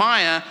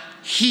Jeremiah,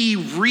 he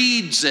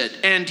reads it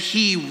and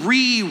he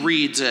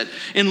rereads it.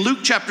 In Luke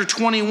chapter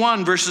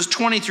 21, verses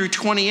 20 through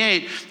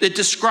 28, it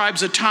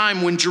describes a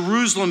time when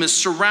Jerusalem is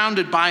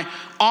surrounded by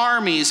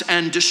armies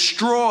and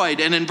destroyed.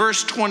 And in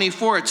verse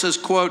 24, it says,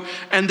 quote,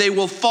 "And they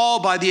will fall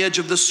by the edge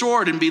of the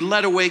sword and be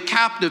led away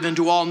captive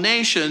into all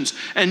nations.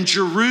 And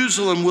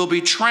Jerusalem will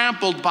be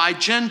trampled by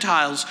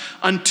Gentiles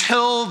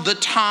until the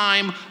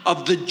time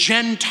of the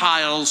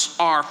Gentiles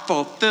are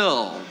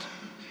fulfilled."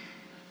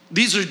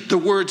 These are the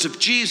words of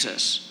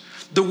Jesus.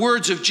 The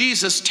words of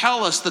Jesus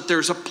tell us that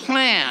there's a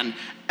plan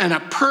and a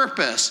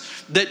purpose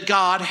that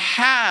God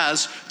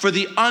has for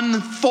the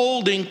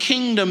unfolding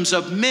kingdoms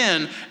of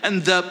men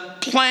and the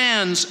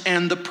plans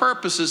and the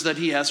purposes that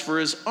he has for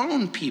his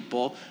own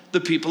people,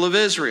 the people of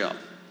Israel.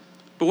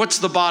 But what's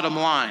the bottom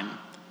line?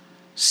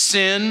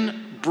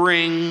 Sin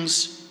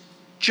brings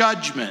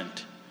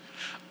judgment.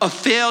 A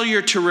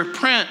failure to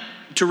repent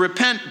To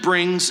repent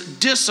brings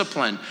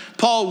discipline.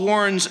 Paul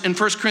warns in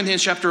 1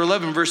 Corinthians chapter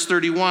 11, verse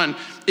 31,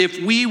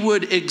 if we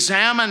would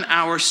examine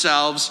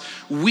ourselves,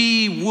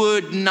 we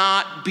would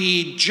not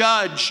be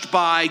judged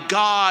by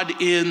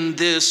God in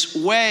this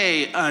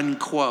way,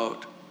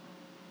 unquote.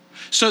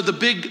 So the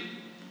big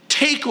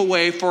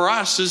takeaway for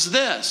us is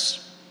this.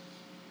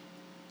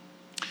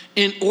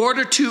 In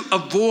order to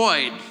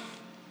avoid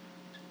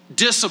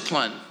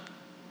discipline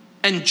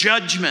and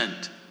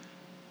judgment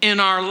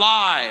in our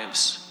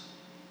lives,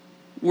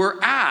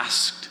 we're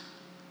asked,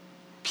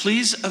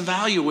 please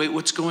evaluate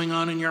what's going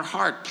on in your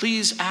heart.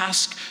 Please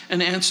ask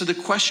and answer the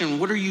question,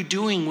 what are you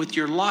doing with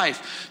your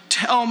life?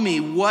 Tell me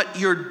what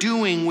you're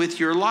doing with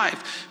your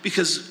life.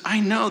 Because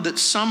I know that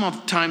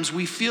sometimes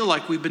we feel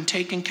like we've been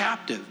taken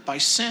captive by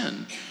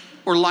sin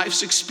or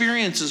life's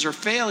experiences or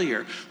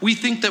failure. We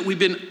think that we've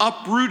been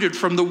uprooted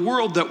from the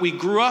world that we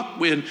grew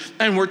up in,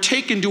 and we're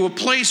taken to a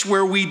place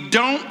where we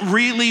don't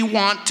really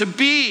want to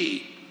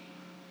be.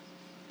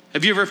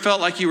 Have you ever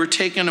felt like you were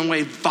taken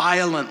away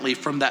violently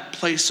from that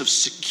place of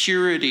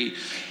security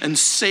and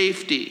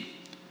safety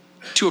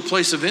to a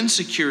place of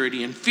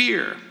insecurity and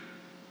fear?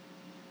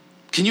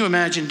 Can you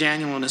imagine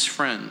Daniel and his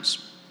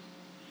friends?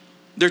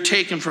 They're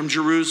taken from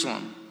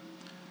Jerusalem.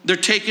 They're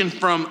taken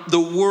from the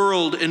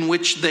world in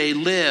which they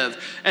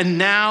live. And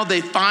now they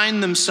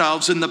find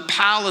themselves in the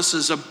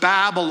palaces of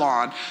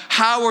Babylon.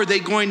 How are they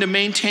going to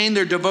maintain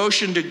their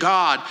devotion to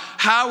God?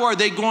 How are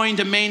they going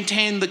to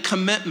maintain the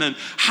commitment?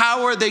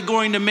 How are they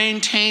going to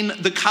maintain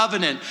the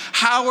covenant?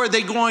 How are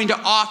they going to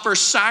offer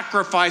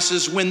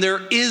sacrifices when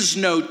there is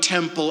no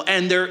temple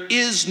and there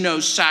is no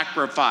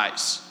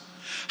sacrifice?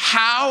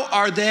 How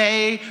are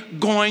they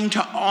going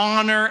to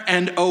honor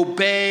and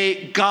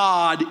obey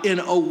God in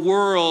a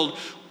world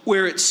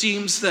where it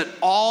seems that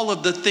all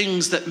of the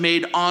things that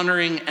made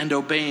honoring and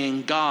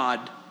obeying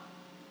God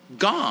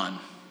gone?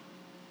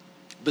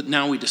 But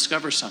now we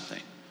discover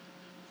something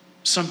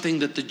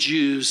that the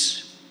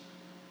Jews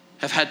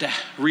have had to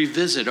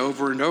revisit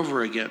over and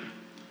over again.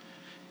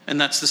 And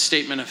that's the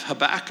statement of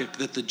Habakkuk,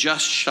 that the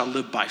just shall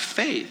live by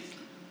faith.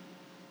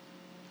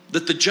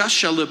 That the just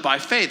shall live by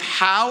faith.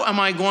 How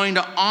am I going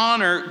to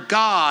honor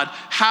God?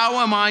 How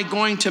am I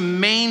going to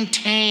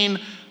maintain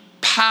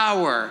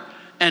power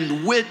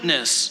and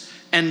witness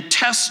and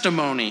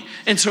testimony?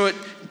 And so it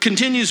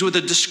continues with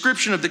a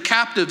description of the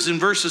captives in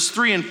verses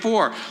 3 and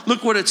 4.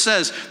 Look what it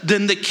says.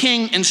 Then the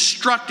king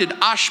instructed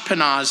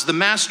Ashpenaz, the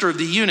master of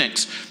the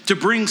eunuchs, to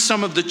bring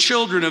some of the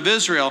children of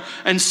Israel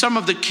and some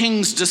of the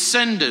king's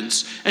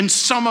descendants and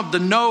some of the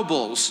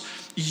nobles,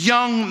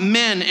 young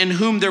men in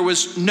whom there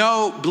was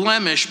no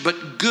blemish,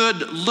 but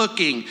good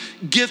looking,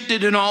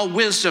 gifted in all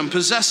wisdom,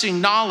 possessing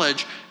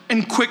knowledge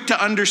and quick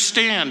to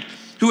understand,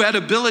 who had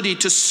ability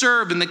to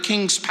serve in the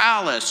king's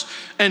palace,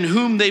 and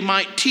whom they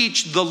might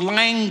teach the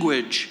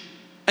language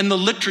and the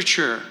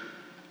literature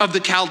of the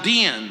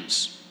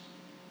Chaldeans.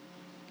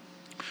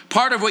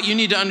 Part of what you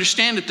need to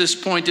understand at this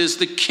point is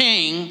the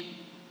king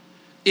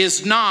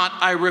is not,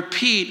 I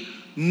repeat,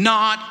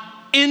 not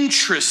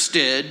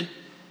interested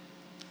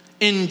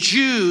in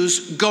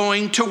Jews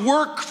going to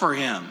work for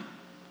him.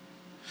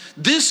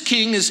 This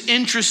king is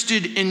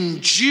interested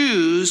in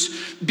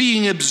Jews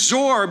being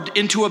absorbed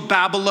into a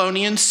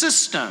Babylonian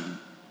system.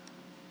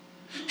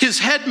 His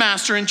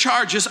headmaster in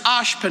charge is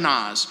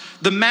Ashpenaz,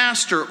 the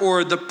master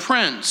or the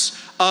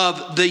prince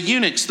of the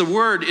eunuchs. The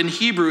word in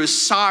Hebrew is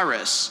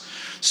saris.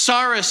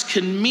 Saris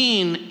can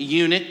mean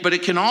eunuch, but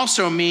it can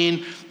also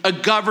mean a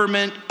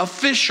government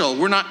official.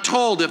 We're not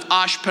told if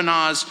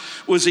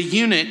Ashpenaz was a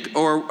eunuch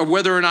or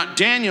whether or not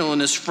Daniel and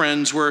his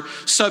friends were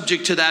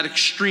subject to that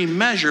extreme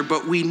measure,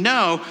 but we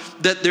know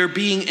that they're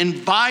being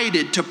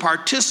invited to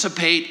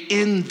participate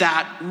in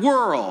that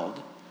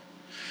world.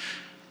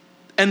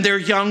 And they're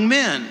young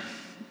men.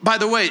 By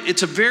the way,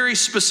 it's a very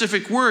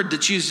specific word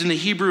that's used in the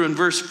Hebrew in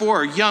verse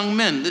 4, young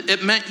men.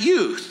 It meant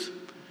youth.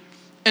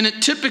 And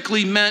it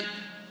typically meant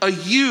a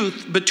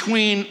youth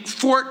between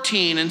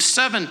 14 and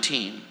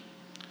 17.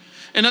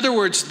 In other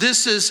words,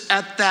 this is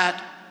at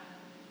that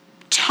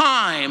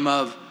time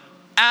of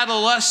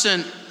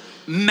adolescent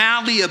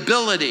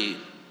malleability.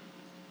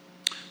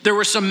 There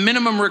were some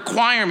minimum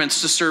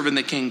requirements to serve in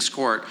the king's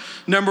court.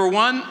 Number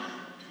one,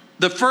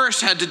 the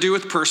first had to do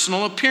with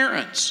personal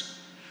appearance.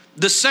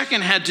 The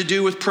second had to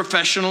do with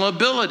professional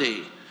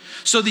ability.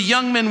 So the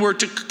young men were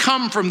to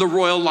come from the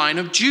royal line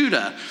of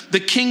Judah.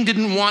 The king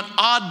didn't want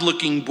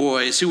odd-looking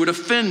boys who would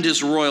offend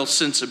his royal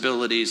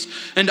sensibilities.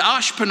 And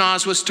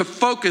Ashpenaz was to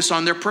focus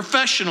on their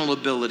professional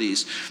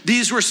abilities.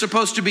 These were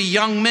supposed to be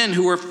young men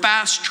who were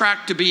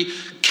fast-tracked to be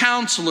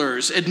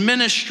counselors,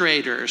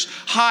 administrators,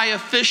 high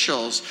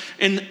officials.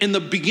 In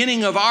the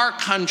beginning of our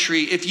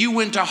country, if you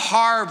went to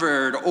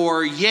Harvard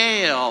or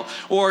Yale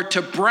or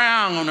to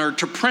Brown or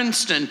to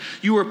Princeton,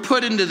 you were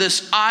put into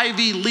this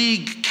Ivy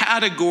League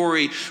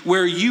category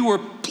where you were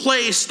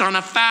placed on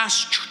a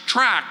fast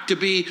track to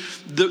be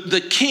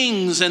the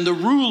kings and the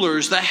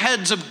rulers, the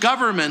heads of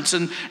governments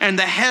and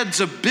the heads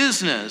of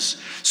business.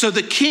 So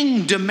the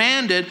king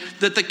demanded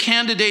that the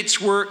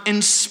candidates were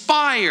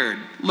inspired.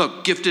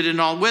 Look, gifted in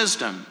all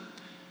wisdom,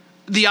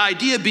 The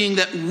idea being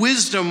that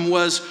wisdom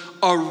was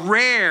a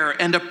rare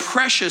and a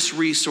precious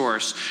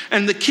resource,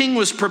 and the king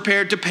was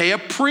prepared to pay a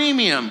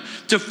premium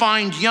to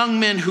find young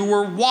men who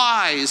were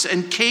wise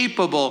and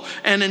capable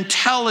and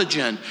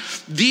intelligent.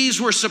 These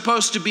were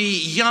supposed to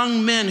be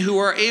young men who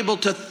are able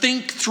to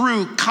think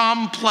through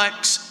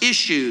complex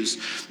issues.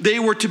 They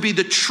were to be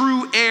the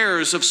true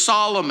heirs of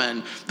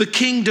Solomon. The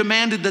king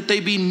demanded that they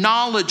be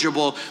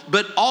knowledgeable,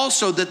 but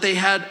also that they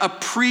had a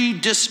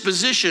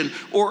predisposition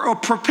or a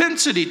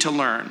propensity to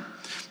learn.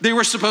 They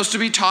were supposed to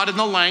be taught in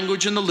the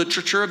language and the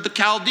literature of the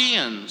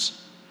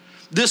Chaldeans.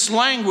 This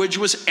language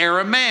was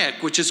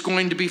Aramaic, which is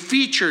going to be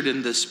featured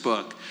in this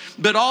book,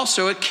 but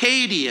also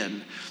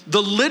Akkadian.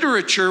 The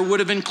literature would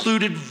have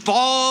included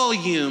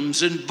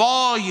volumes and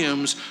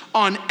volumes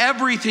on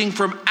everything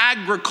from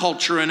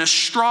agriculture and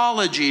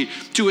astrology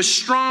to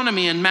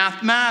astronomy and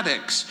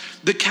mathematics.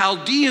 The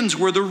Chaldeans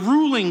were the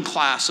ruling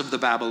class of the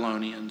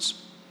Babylonians.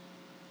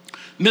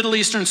 Middle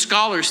Eastern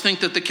scholars think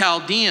that the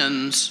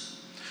Chaldeans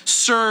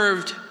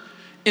served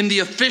in the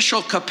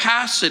official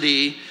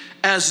capacity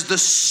as the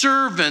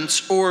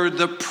servants or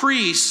the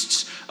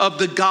priests of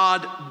the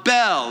god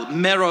Bel,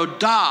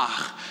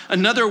 Merodach.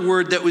 Another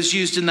word that was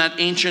used in that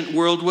ancient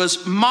world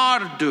was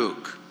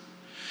Marduk.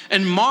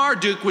 And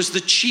Marduk was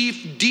the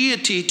chief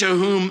deity to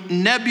whom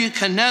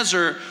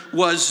Nebuchadnezzar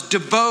was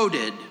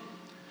devoted.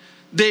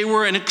 They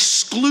were an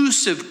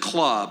exclusive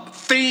club,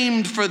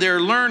 famed for their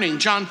learning.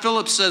 John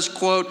Phillips says,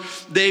 quote,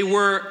 they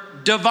were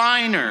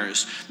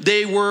diviners,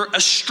 they were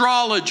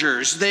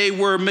astrologers, they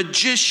were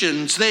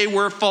magicians, they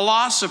were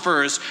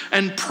philosophers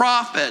and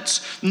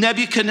prophets.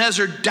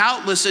 Nebuchadnezzar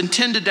doubtless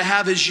intended to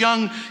have his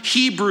young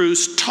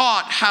Hebrews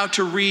taught how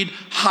to read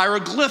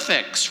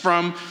hieroglyphics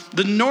from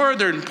the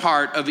northern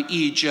part of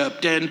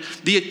Egypt and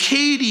the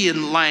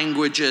Akkadian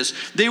languages.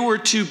 They were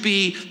to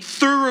be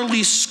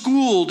thoroughly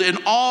schooled in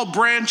all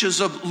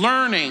branches of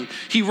learning.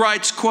 He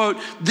writes, quote,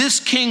 this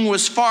king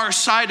was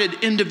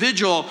far-sighted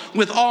individual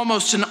with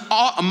almost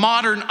a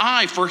modern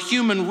eye for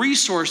human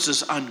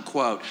resources,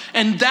 unquote.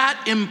 And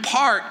that in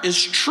part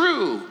is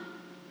true.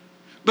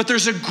 But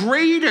there's a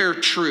greater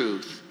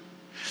truth.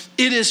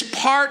 It is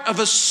part of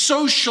a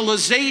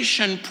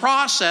socialization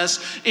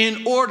process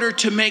in order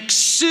to make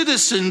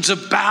citizens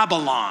of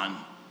Babylon.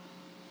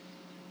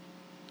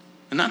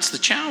 And that's the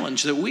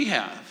challenge that we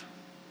have.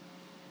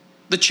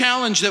 The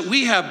challenge that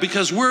we have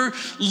because we're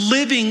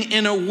living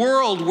in a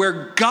world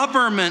where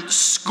government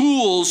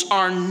schools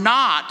are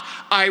not,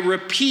 I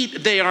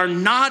repeat, they are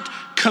not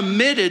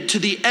committed to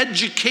the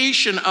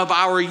education of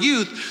our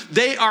youth.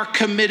 They are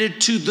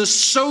committed to the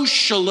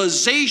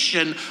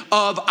socialization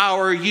of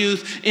our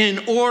youth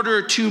in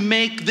order to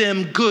make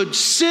them good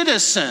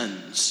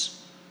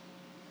citizens,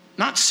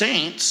 not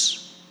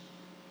saints.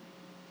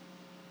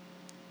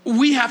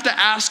 We have to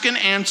ask and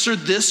answer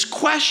this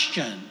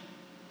question.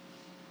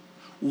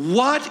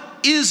 What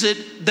is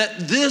it that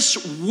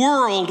this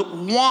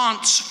world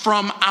wants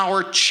from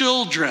our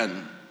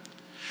children?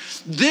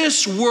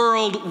 This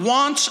world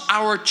wants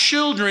our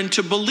children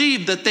to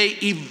believe that they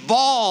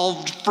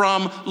evolved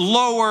from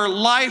lower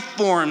life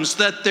forms,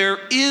 that there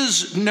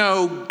is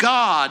no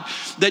God,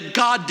 that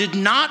God did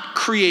not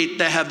create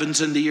the heavens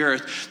and the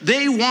earth.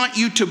 They want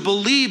you to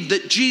believe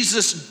that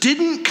Jesus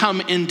didn't come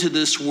into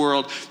this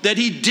world, that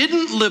he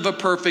didn't live a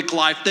perfect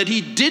life, that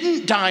he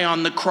didn't die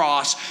on the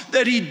cross,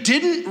 that he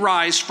didn't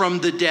rise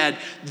from the dead.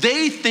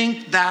 They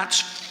think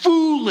that's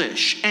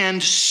foolish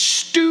and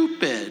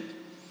stupid.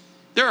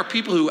 There are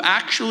people who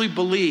actually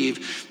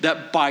believe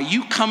that by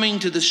you coming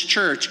to this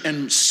church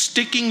and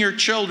sticking your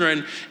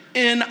children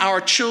in our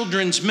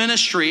children's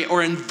ministry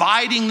or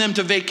inviting them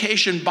to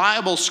Vacation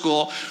Bible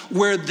School,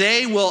 where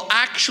they will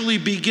actually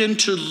begin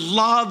to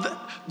love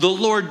the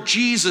Lord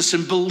Jesus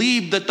and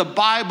believe that the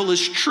Bible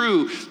is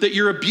true, that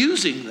you're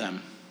abusing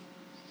them,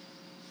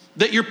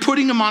 that you're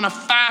putting them on a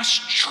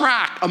fast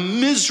track, a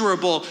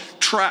miserable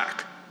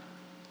track,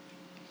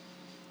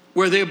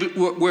 where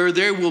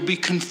they will be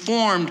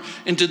conformed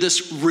into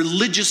this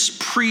religious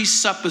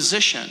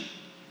presupposition.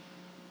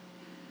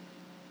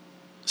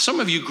 Some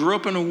of you grew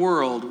up in a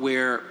world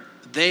where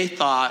they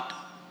thought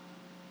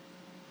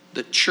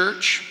that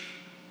church,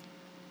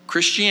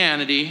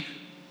 Christianity,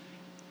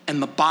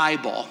 and the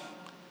Bible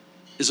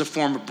is a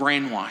form of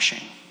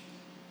brainwashing.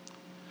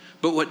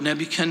 But what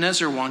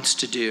Nebuchadnezzar wants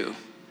to do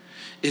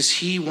is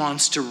he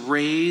wants to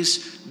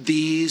raise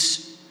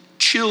these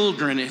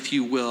children, if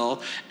you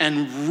will,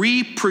 and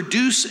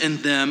reproduce in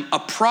them a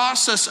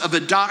process of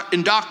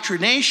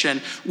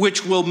indoctrination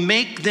which will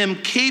make them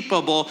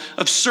capable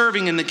of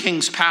serving in the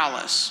king's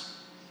palace.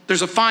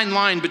 There's a fine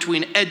line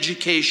between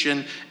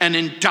education and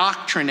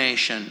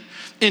indoctrination.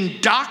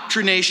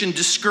 Indoctrination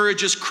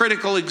discourages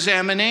critical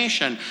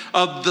examination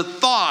of the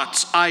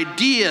thoughts,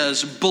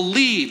 ideas,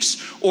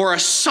 beliefs, or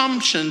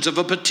assumptions of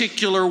a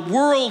particular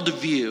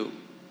worldview.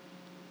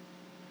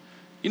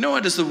 You know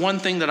what is the one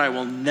thing that I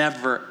will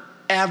never,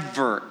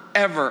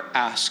 ever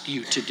ask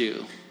you to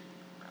do?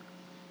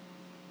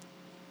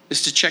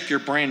 Is to check your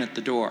brain at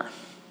the door.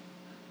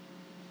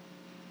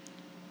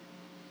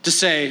 To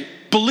say,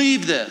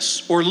 believe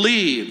this or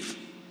leave.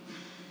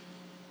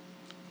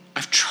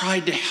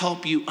 tried to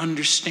help you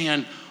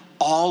understand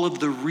all of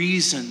the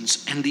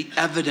reasons and the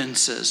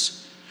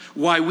evidences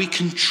why we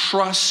can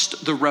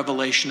trust the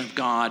revelation of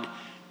God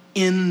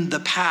in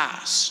the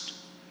past.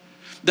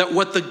 That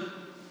what the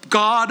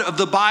God of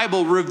the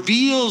Bible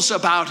reveals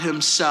about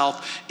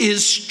himself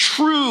is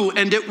true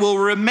and it will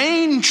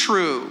remain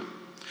true.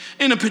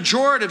 In a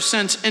pejorative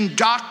sense,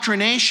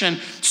 indoctrination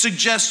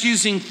suggests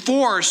using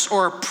force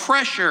or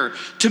pressure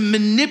to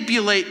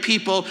manipulate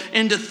people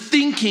into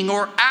thinking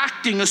or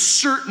acting a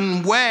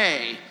certain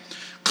way.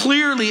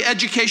 Clearly,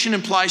 education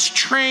implies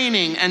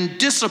training and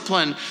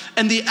discipline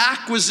and the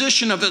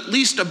acquisition of at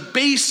least a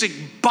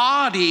basic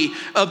body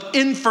of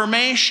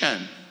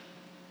information.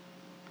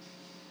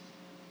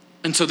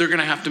 And so they're going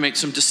to have to make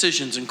some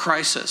decisions in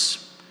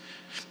crisis.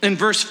 In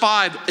verse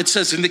 5, it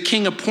says, and the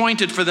king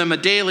appointed for them a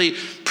daily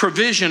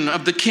provision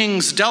of the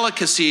king's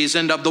delicacies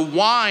and of the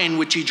wine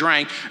which he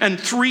drank, and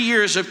 3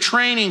 years of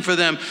training for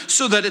them,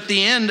 so that at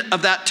the end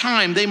of that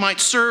time they might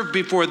serve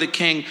before the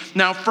king.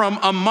 Now from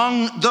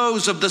among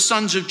those of the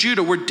sons of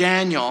Judah were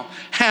Daniel,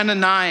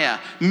 Hananiah,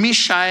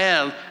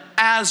 Mishael,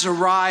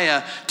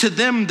 Azariah. To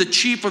them the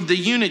chief of the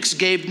eunuchs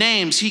gave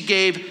names. He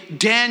gave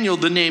Daniel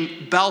the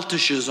name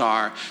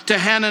Belteshazzar, to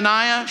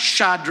Hananiah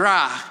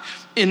Shadrach,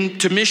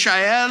 to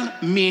Mishael,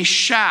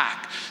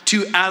 Meshach,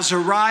 to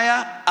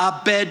Azariah,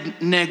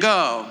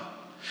 Abednego.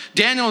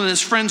 Daniel and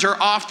his friends are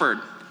offered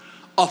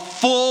a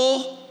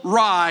full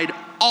ride,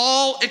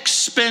 all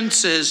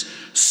expenses,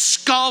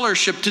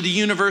 scholarship to the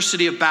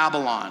University of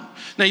Babylon.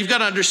 Now you've got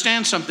to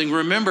understand something.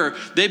 Remember,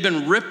 they've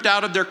been ripped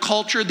out of their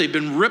culture. They've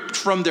been ripped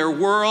from their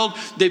world.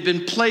 They've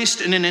been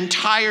placed in an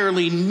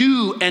entirely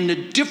new and a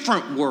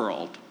different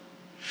world.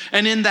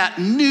 And in that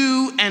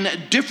new and a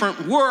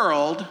different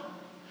world,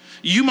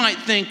 you might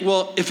think,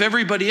 well, if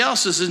everybody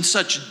else is in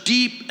such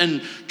deep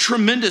and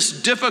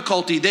tremendous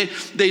difficulty,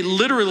 they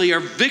literally are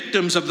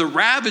victims of the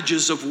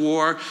ravages of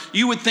war,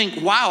 you would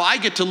think, wow, I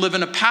get to live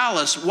in a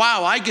palace.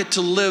 Wow, I get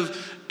to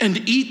live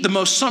and eat the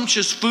most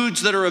sumptuous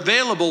foods that are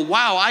available.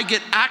 Wow, I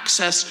get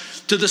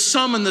access to the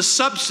sum and the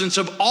substance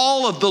of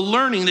all of the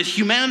learning that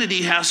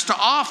humanity has to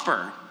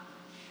offer.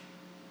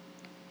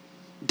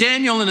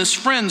 Daniel and his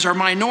friends are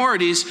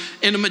minorities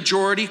in a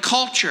majority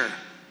culture.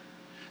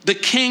 The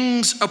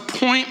king's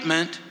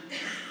appointment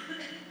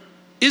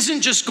isn't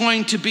just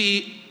going to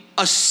be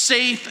a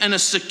safe and a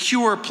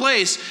secure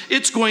place.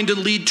 It's going to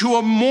lead to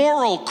a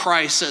moral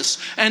crisis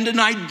and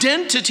an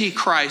identity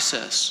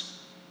crisis.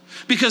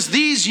 Because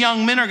these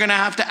young men are going to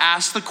have to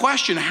ask the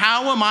question,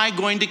 how am I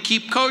going to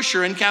keep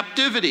kosher in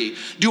captivity?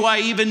 Do I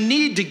even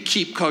need to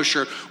keep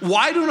kosher?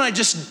 Why don't I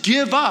just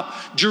give up?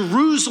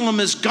 Jerusalem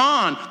is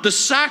gone. The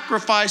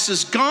sacrifice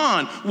is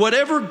gone.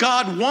 Whatever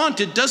God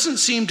wanted doesn't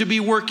seem to be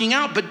working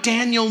out. But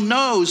Daniel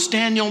knows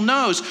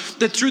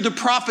that through the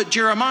prophet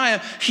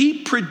Jeremiah,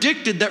 he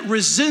predicted that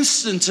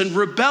resistance and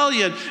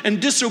rebellion and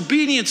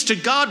disobedience to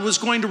God was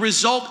going to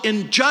result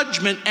in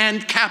judgment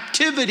and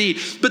captivity,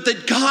 but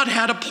that God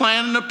had a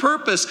plan and a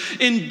purpose.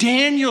 In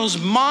Daniel's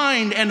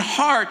mind and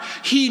heart,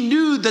 he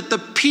knew that the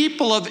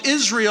people of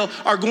Israel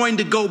are going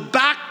to go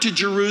back to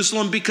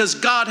Jerusalem because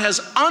God has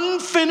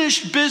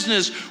unfinished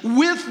business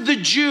with the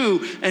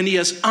Jew and he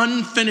has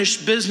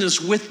unfinished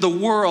business with the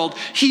world.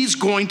 He's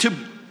going to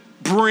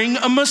bring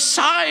a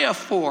Messiah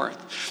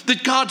forth.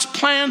 That God's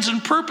plans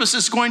and purpose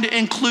is going to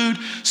include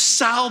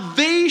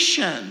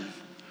salvation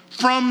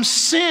from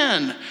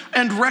sin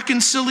and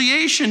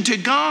reconciliation to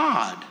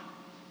God.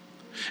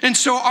 And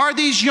so are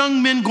these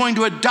young men going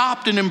to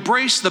adopt and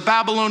embrace the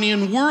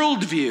Babylonian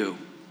worldview?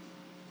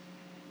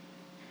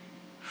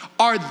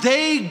 Are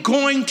they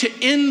going to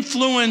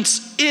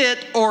influence it,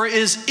 or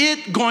is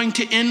it going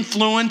to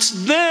influence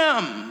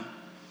them?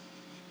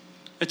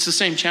 It's the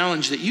same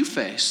challenge that you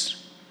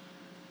face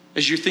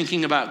as you're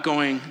thinking about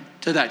going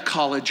to that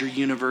college or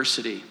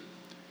university.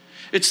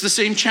 It's the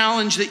same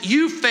challenge that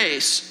you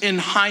face in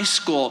high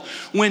school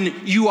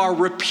when you are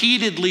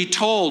repeatedly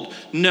told,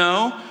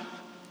 no,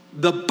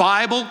 the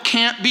Bible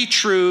can't be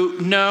true.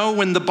 No,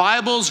 when the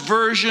Bible's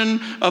version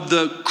of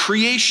the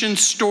creation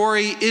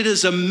story, it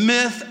is a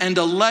myth and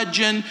a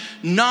legend,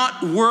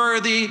 not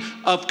worthy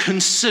of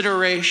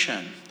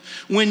consideration.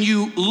 When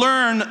you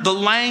learn the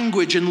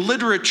language and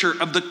literature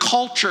of the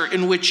culture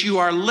in which you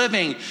are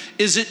living,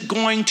 is it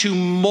going to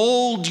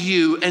mold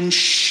you and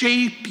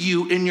shape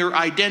you in your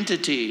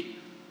identity?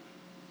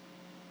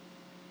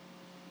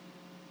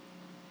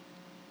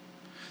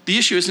 The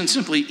issue isn't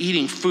simply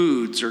eating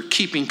foods or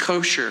keeping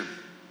kosher.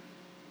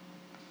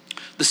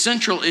 The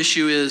central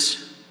issue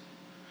is,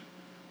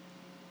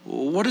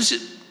 what is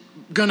it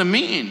going to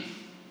mean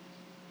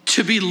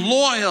to be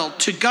loyal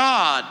to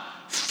God,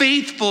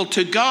 faithful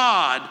to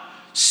God,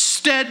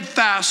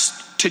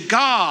 steadfast to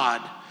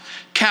God?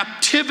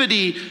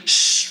 Captivity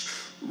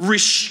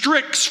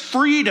restricts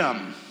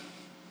freedom.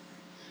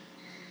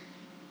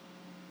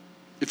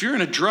 If you're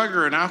in a drug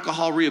or an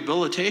alcohol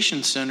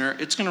rehabilitation center,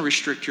 it's going to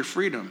restrict your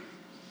freedom.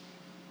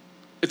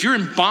 If you're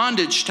in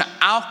bondage to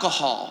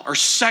alcohol or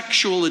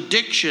sexual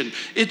addiction,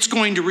 it's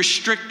going to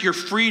restrict your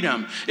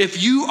freedom.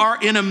 If you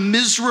are in a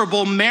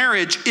miserable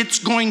marriage, it's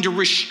going to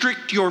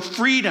restrict your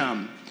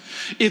freedom.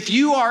 If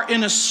you are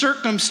in a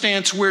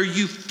circumstance where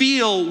you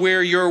feel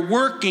where you're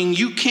working,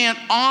 you can't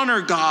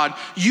honor God,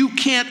 you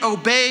can't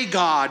obey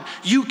God,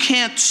 you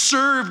can't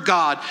serve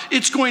God,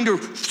 it's going to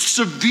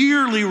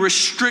severely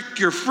restrict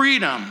your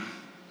freedom.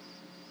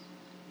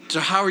 So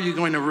how are you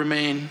going to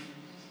remain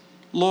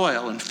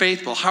loyal and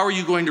faithful? How are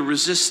you going to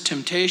resist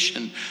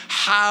temptation?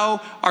 How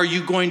are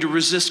you going to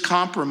resist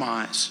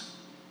compromise?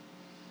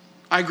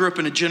 I grew up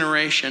in a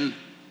generation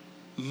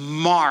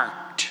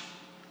marked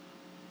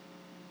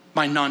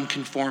by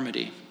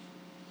nonconformity.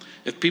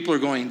 If people are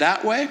going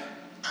that way,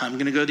 I'm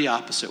going to go the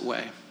opposite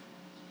way.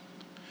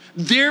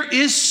 There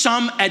is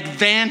some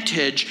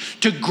advantage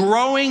to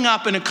growing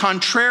up in a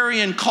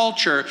contrarian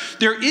culture.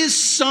 There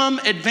is some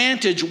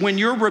advantage when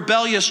your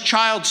rebellious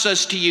child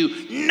says to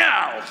you,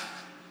 no.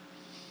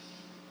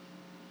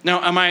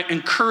 Now, am I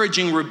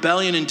encouraging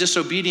rebellion and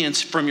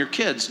disobedience from your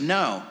kids?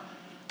 No.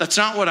 That's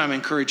not what I'm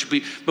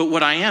encouraging. But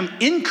what I am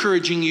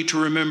encouraging you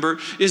to remember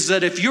is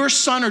that if your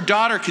son or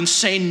daughter can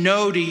say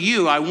no to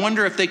you, I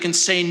wonder if they can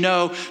say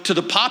no to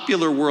the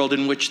popular world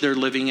in which they're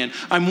living in.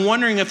 I'm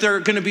wondering if they're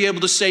going to be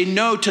able to say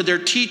no to their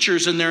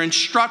teachers and their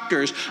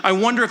instructors. I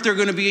wonder if they're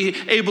going to be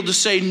able to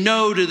say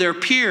no to their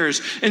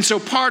peers. And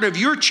so part of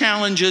your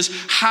challenge is,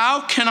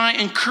 how can I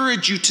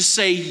encourage you to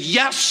say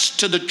yes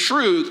to the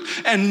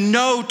truth and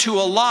no to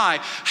a lie?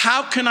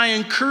 How can I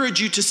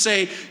encourage you to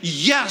say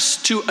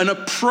yes to an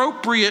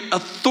appropriate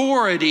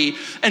authority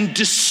and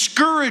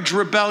discourage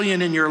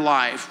rebellion in your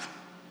life?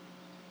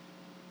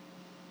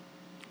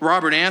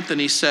 Robert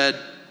Anthony said,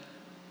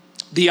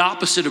 the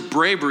opposite of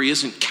bravery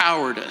isn't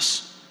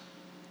cowardice,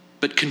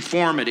 but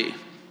conformity.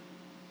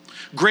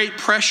 Great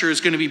pressure is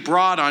going to be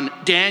brought on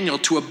Daniel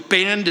to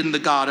abandon the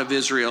God of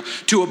Israel,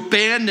 to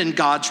abandon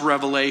God's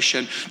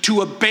revelation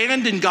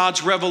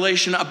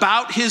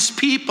about his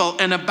people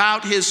and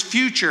about his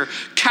future.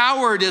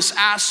 Cowardice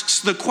asks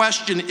the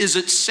question, is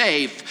it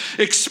safe?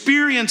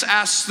 Experience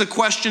asks the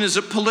question, is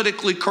it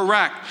politically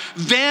correct?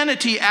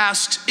 Vanity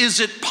asks,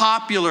 is it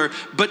popular?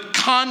 But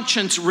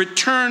conscience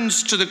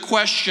returns to the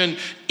question,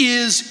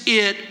 is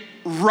it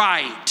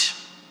right?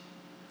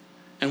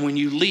 And when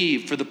you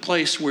leave for the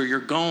place where you're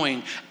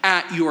going,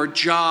 at your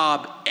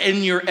job,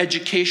 in your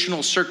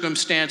educational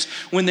circumstance,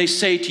 when they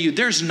say to you,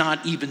 there's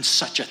not even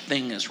such a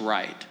thing as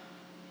right,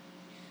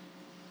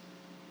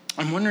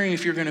 I'm wondering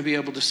if you're going to be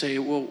able to say,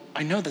 well,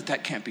 I know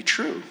that can't be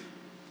true.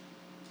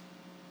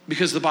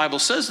 Because the Bible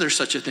says there's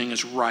such a thing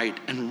as right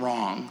and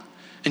wrong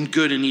and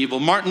good and evil.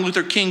 Martin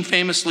Luther King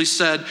famously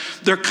said,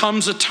 there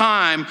comes a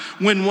time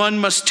when one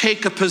must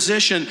take a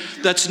position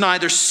that's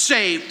neither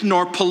safe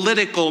nor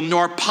political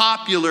nor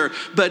popular,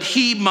 but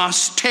he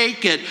must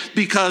take it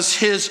because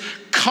his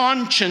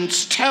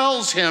conscience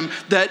tells him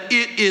that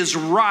it is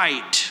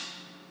right.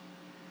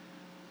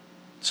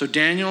 So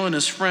Daniel and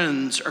his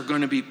friends are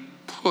going to be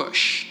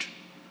pushed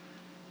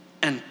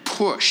and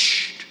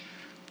pushed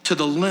to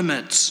the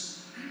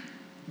limits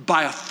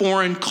by a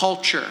foreign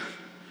culture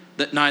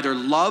that neither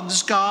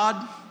loves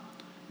God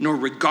nor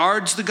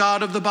regards the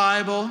God of the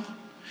Bible,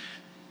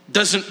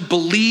 doesn't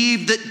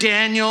believe that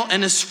Daniel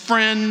and his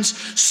friends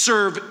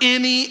serve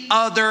any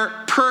other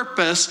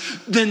purpose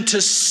than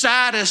to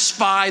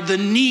satisfy the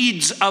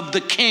needs of the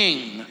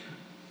king.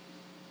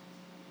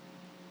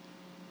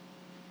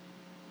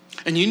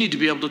 And you need to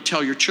be able to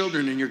tell your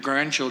children and your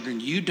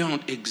grandchildren, you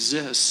don't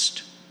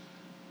exist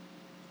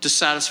to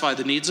satisfy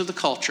the needs of the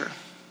culture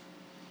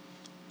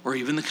or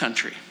even the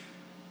country.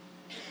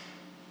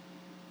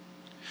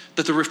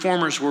 That the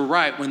reformers were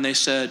right when they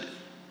said,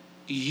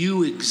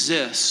 you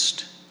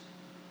exist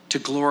to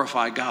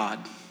glorify God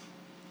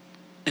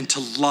and to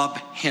love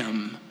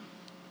him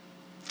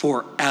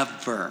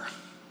forever.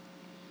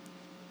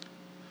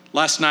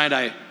 Last night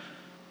I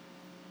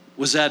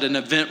was at an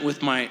event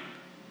with my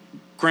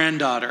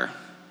granddaughter,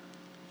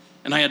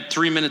 and I had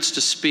 3 minutes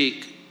to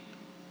speak.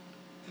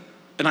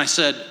 And I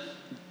said,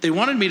 they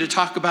wanted me to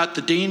talk about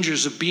the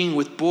dangers of being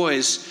with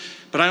boys,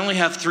 but I only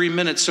have 3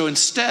 minutes, so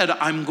instead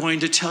I'm going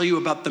to tell you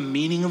about the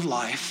meaning of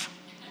life,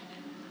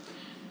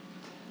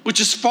 which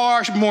is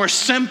far more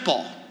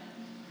simple.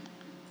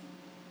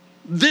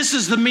 This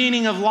is the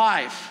meaning of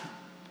life.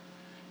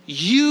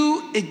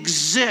 You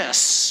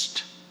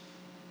exist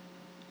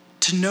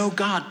to know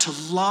God,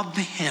 to love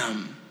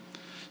him,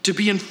 to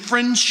be in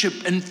friendship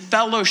and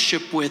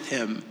fellowship with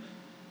him,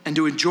 and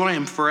to enjoy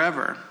him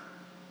forever.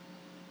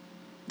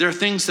 There are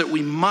things that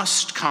we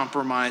must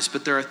compromise,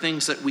 but there are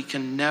things that we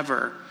can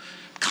never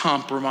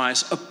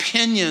compromise.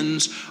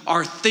 Opinions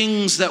are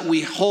things that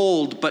we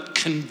hold, but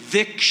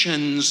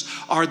convictions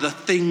are the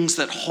things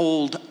that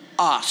hold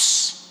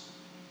us.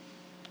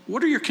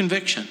 What are your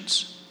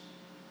convictions?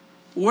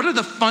 What are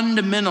the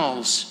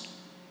fundamentals?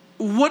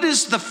 What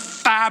is the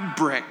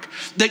fabric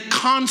that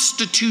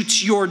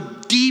constitutes your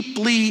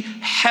deeply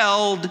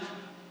held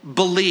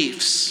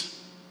beliefs?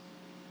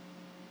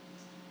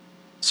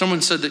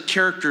 Someone said that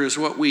character is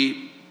what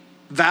we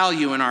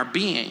value in our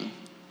being.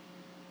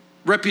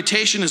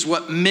 Reputation is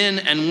what men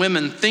and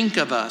women think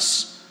of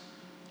us,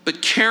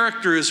 but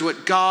character is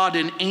what God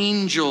and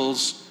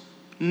angels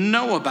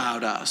know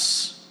about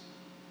us.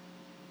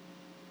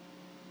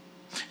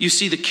 You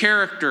see, the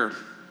character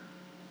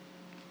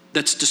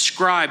that's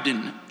described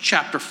in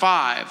chapter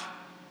 5,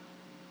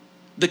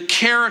 the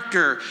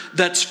character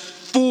that's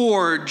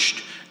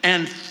forged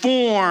and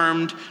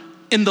formed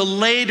in the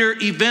later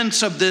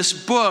events of this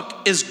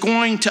book is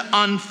going to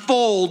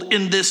unfold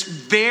in this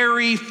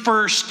very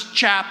first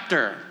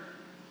chapter.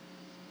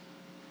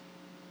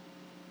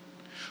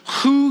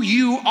 Who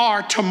you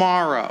are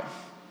tomorrow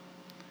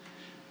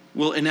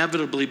will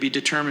inevitably be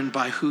determined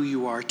by who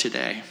you are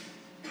today.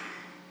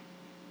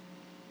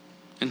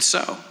 And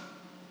so,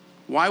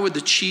 why would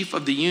the chief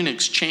of the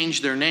eunuchs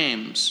change their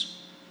names?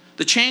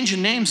 The change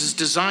in names is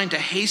designed to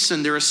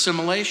hasten their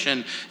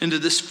assimilation into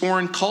this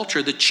foreign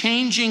culture. The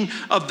changing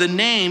of the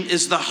name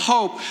is the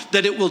hope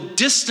that it will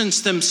distance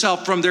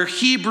themselves from their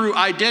Hebrew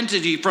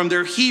identity, from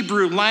their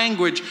Hebrew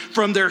language,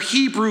 from their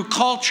Hebrew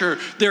culture,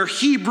 their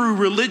Hebrew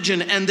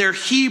religion, and their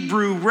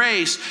Hebrew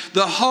race.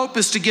 The hope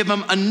is to give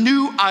them a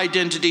new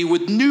identity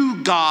with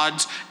new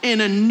gods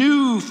in a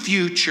new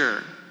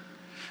future.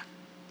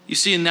 You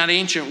see, in that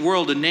ancient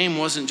world, a name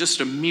wasn't just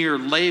a mere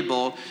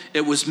label.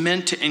 It was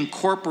meant to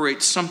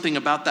incorporate something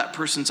about that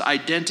person's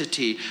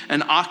identity,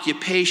 an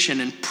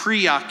occupation and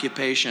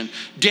preoccupation.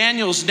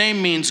 Daniel's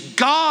name means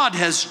God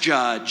has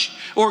judged,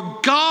 or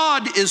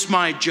God is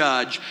my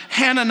judge.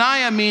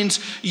 Hananiah means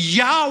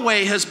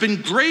Yahweh has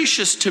been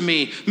gracious to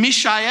me.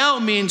 Mishael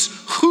means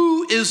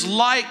who is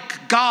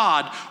like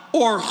God,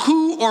 or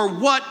who or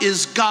what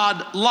is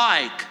God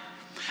like.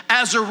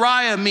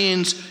 Azariah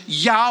means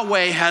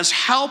Yahweh has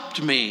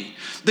helped me.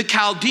 The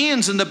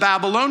Chaldeans and the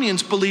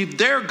Babylonians believed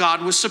their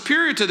God was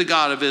superior to the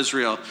God of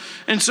Israel.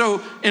 And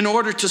so in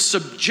order to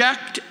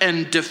subject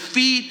and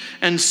defeat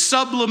and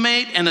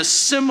sublimate and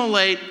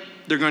assimilate,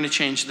 they're going to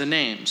change the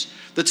names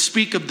that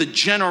speak of the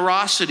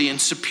generosity and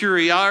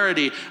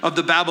superiority of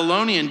the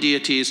Babylonian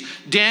deities.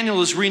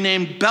 Daniel is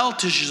renamed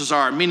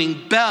Belteshazzar,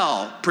 meaning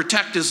Bel,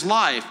 protect his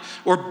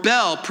life, or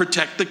Bel,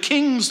 protect the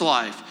king's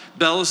life.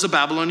 Bel is the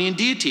Babylonian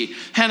deity.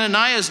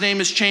 Hananiah's name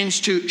is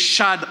changed to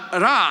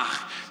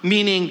Shadrach,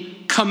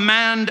 meaning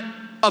command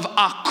of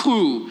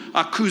Aku.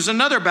 Aku is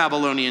another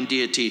Babylonian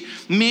deity.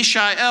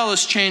 Mishael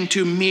is changed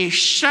to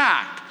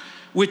Meshach,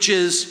 which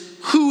is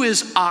who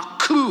is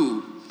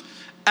Aku.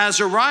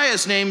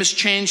 Azariah's name is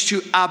changed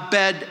to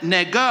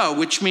Abednego,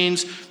 which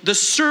means the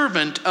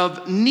servant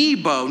of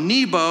Nebo.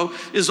 Nebo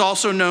is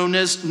also known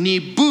as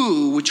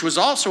Nebu, which was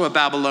also a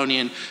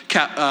Babylonian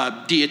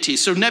deity.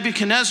 So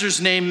Nebuchadnezzar's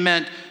name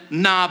meant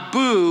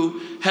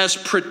Nabu has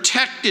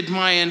protected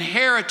my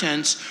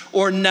inheritance,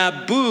 or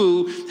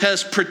Nabu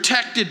has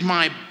protected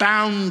my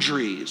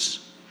boundaries.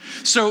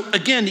 So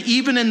again,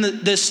 even in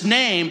this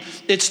name,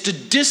 it's to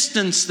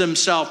distance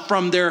themselves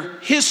from their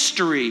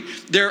history,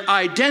 their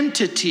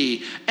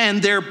identity,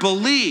 and their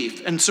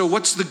belief. And so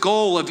what's the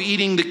goal of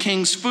eating the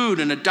king's food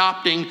and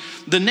adopting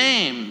the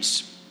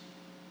names?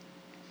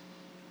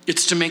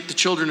 It's to make the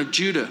children of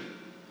Judah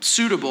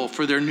suitable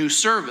for their new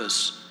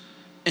service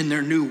in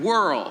their new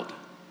world.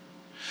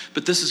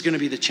 But this is going to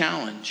be the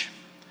challenge.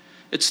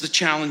 It's the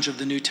challenge of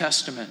the New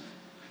Testament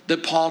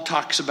that Paul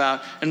talks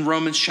about in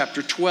Romans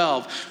chapter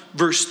 12,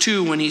 verse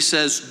 2, when he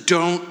says,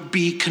 don't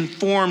be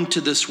conformed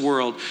to this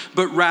world,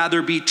 but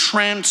rather be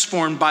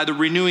transformed by the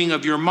renewing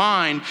of your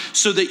mind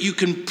so that you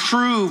can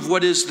prove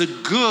what is the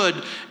good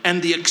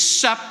and the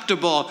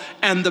acceptable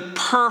and the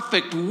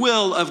perfect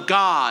will of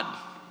God.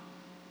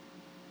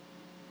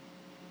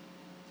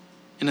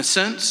 In a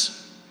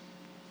sense,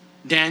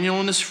 Daniel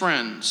and his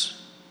friends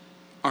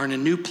are in a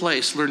new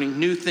place, learning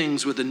new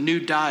things with a new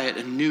diet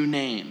and new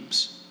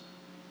names.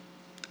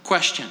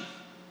 Question,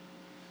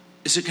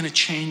 is it going to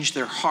change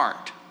their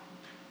heart?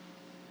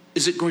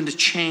 Is it going to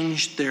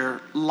change their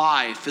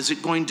life? Is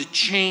it going to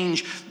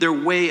change their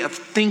way of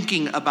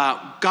thinking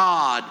about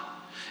God?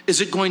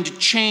 Is it going to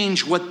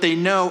change what they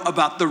know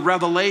about the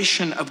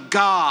revelation of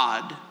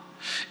God?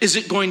 Is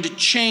it going to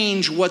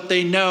change what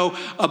they know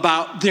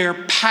about their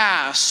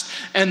past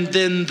and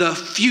then the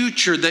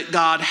future that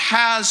God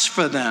has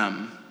for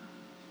them?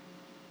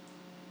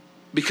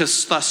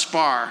 Because thus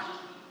far,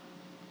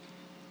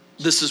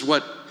 this is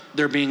what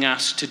they're being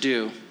asked to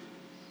do.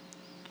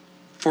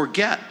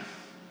 Forget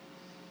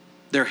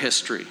their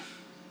history.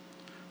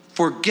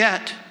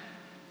 Forget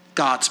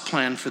God's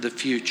plan for the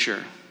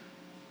future.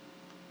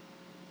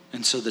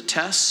 And so the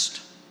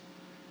test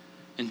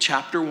in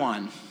chapter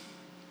 1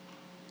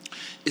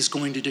 is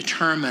going to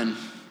determine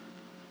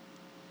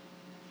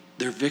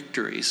their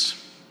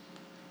victories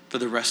for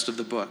the rest of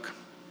the book.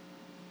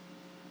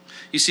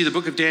 You see, the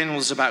book of Daniel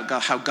is about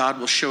God, how God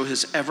will show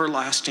his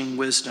everlasting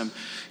wisdom.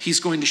 He's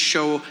going to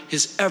show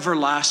his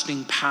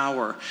everlasting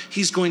power.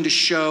 He's going to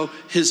show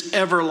his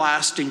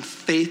everlasting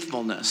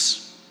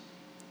faithfulness.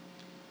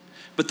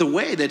 But the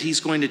way that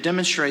he's going to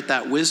demonstrate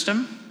that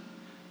wisdom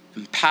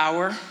and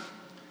power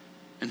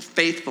and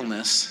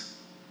faithfulness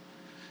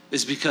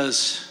is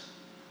because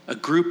a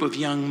group of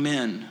young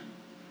men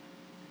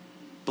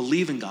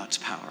believe in God's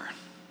power.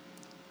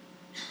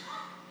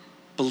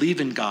 Believe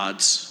in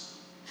God's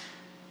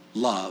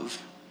love.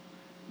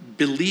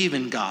 Believe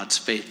in God's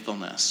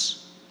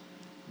faithfulness.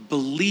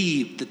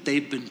 Believe that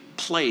they've been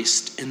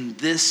placed in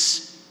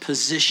this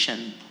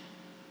position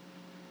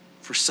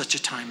for such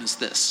a time as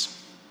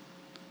this.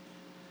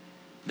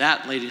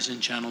 That, ladies and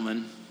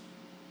gentlemen,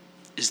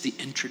 is the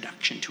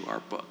introduction to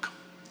our book.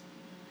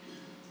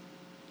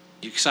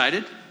 You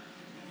excited?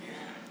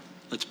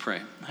 Let's pray.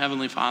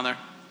 Heavenly Father,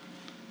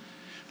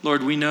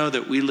 Lord, we know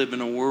that we live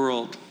in a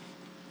world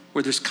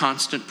where there's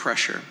constant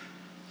pressure.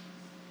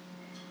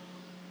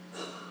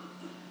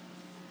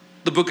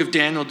 The book of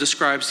Daniel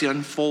describes the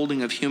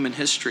unfolding of human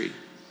history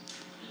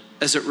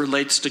as it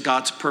relates to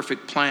God's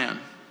perfect plan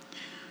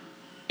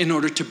in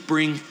order to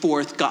bring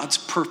forth God's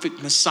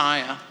perfect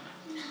Messiah.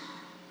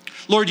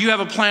 Lord, you have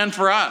a plan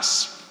for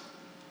us.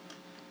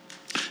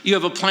 You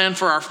have a plan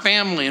for our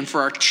family and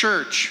for our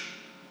church,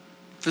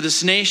 for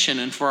this nation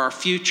and for our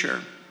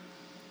future.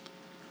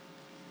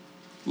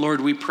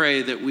 Lord, we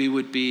pray that we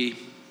would be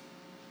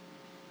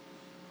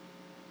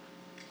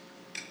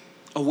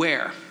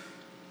aware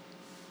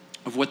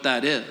of what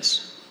that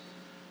is.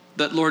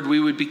 That, Lord, we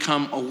would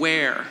become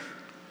aware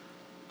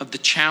of the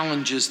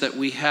challenges that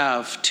we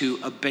have to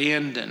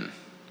abandon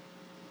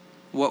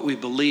what we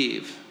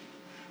believe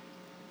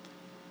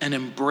and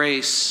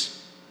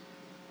embrace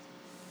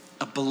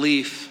a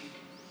belief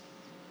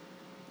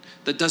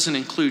that doesn't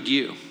include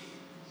you,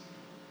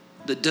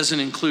 that doesn't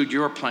include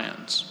your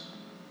plans,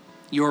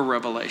 your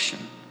revelation,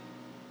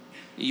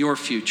 your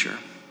future.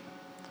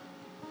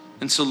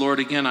 And so, Lord,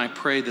 again, I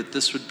pray that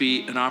this would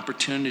be an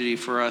opportunity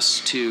for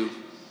us to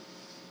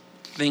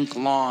think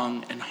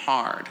long and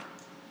hard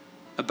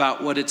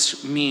about what it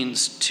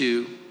means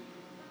to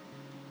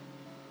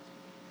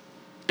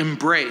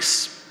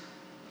embrace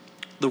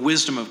the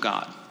wisdom of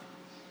God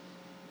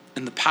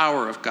and the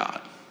power of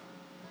God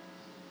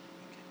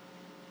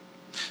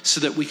so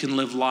that we can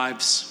live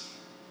lives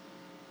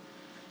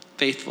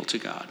faithful to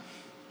God.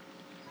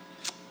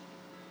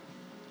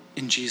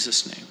 In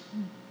Jesus' name,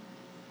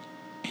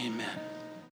 amen.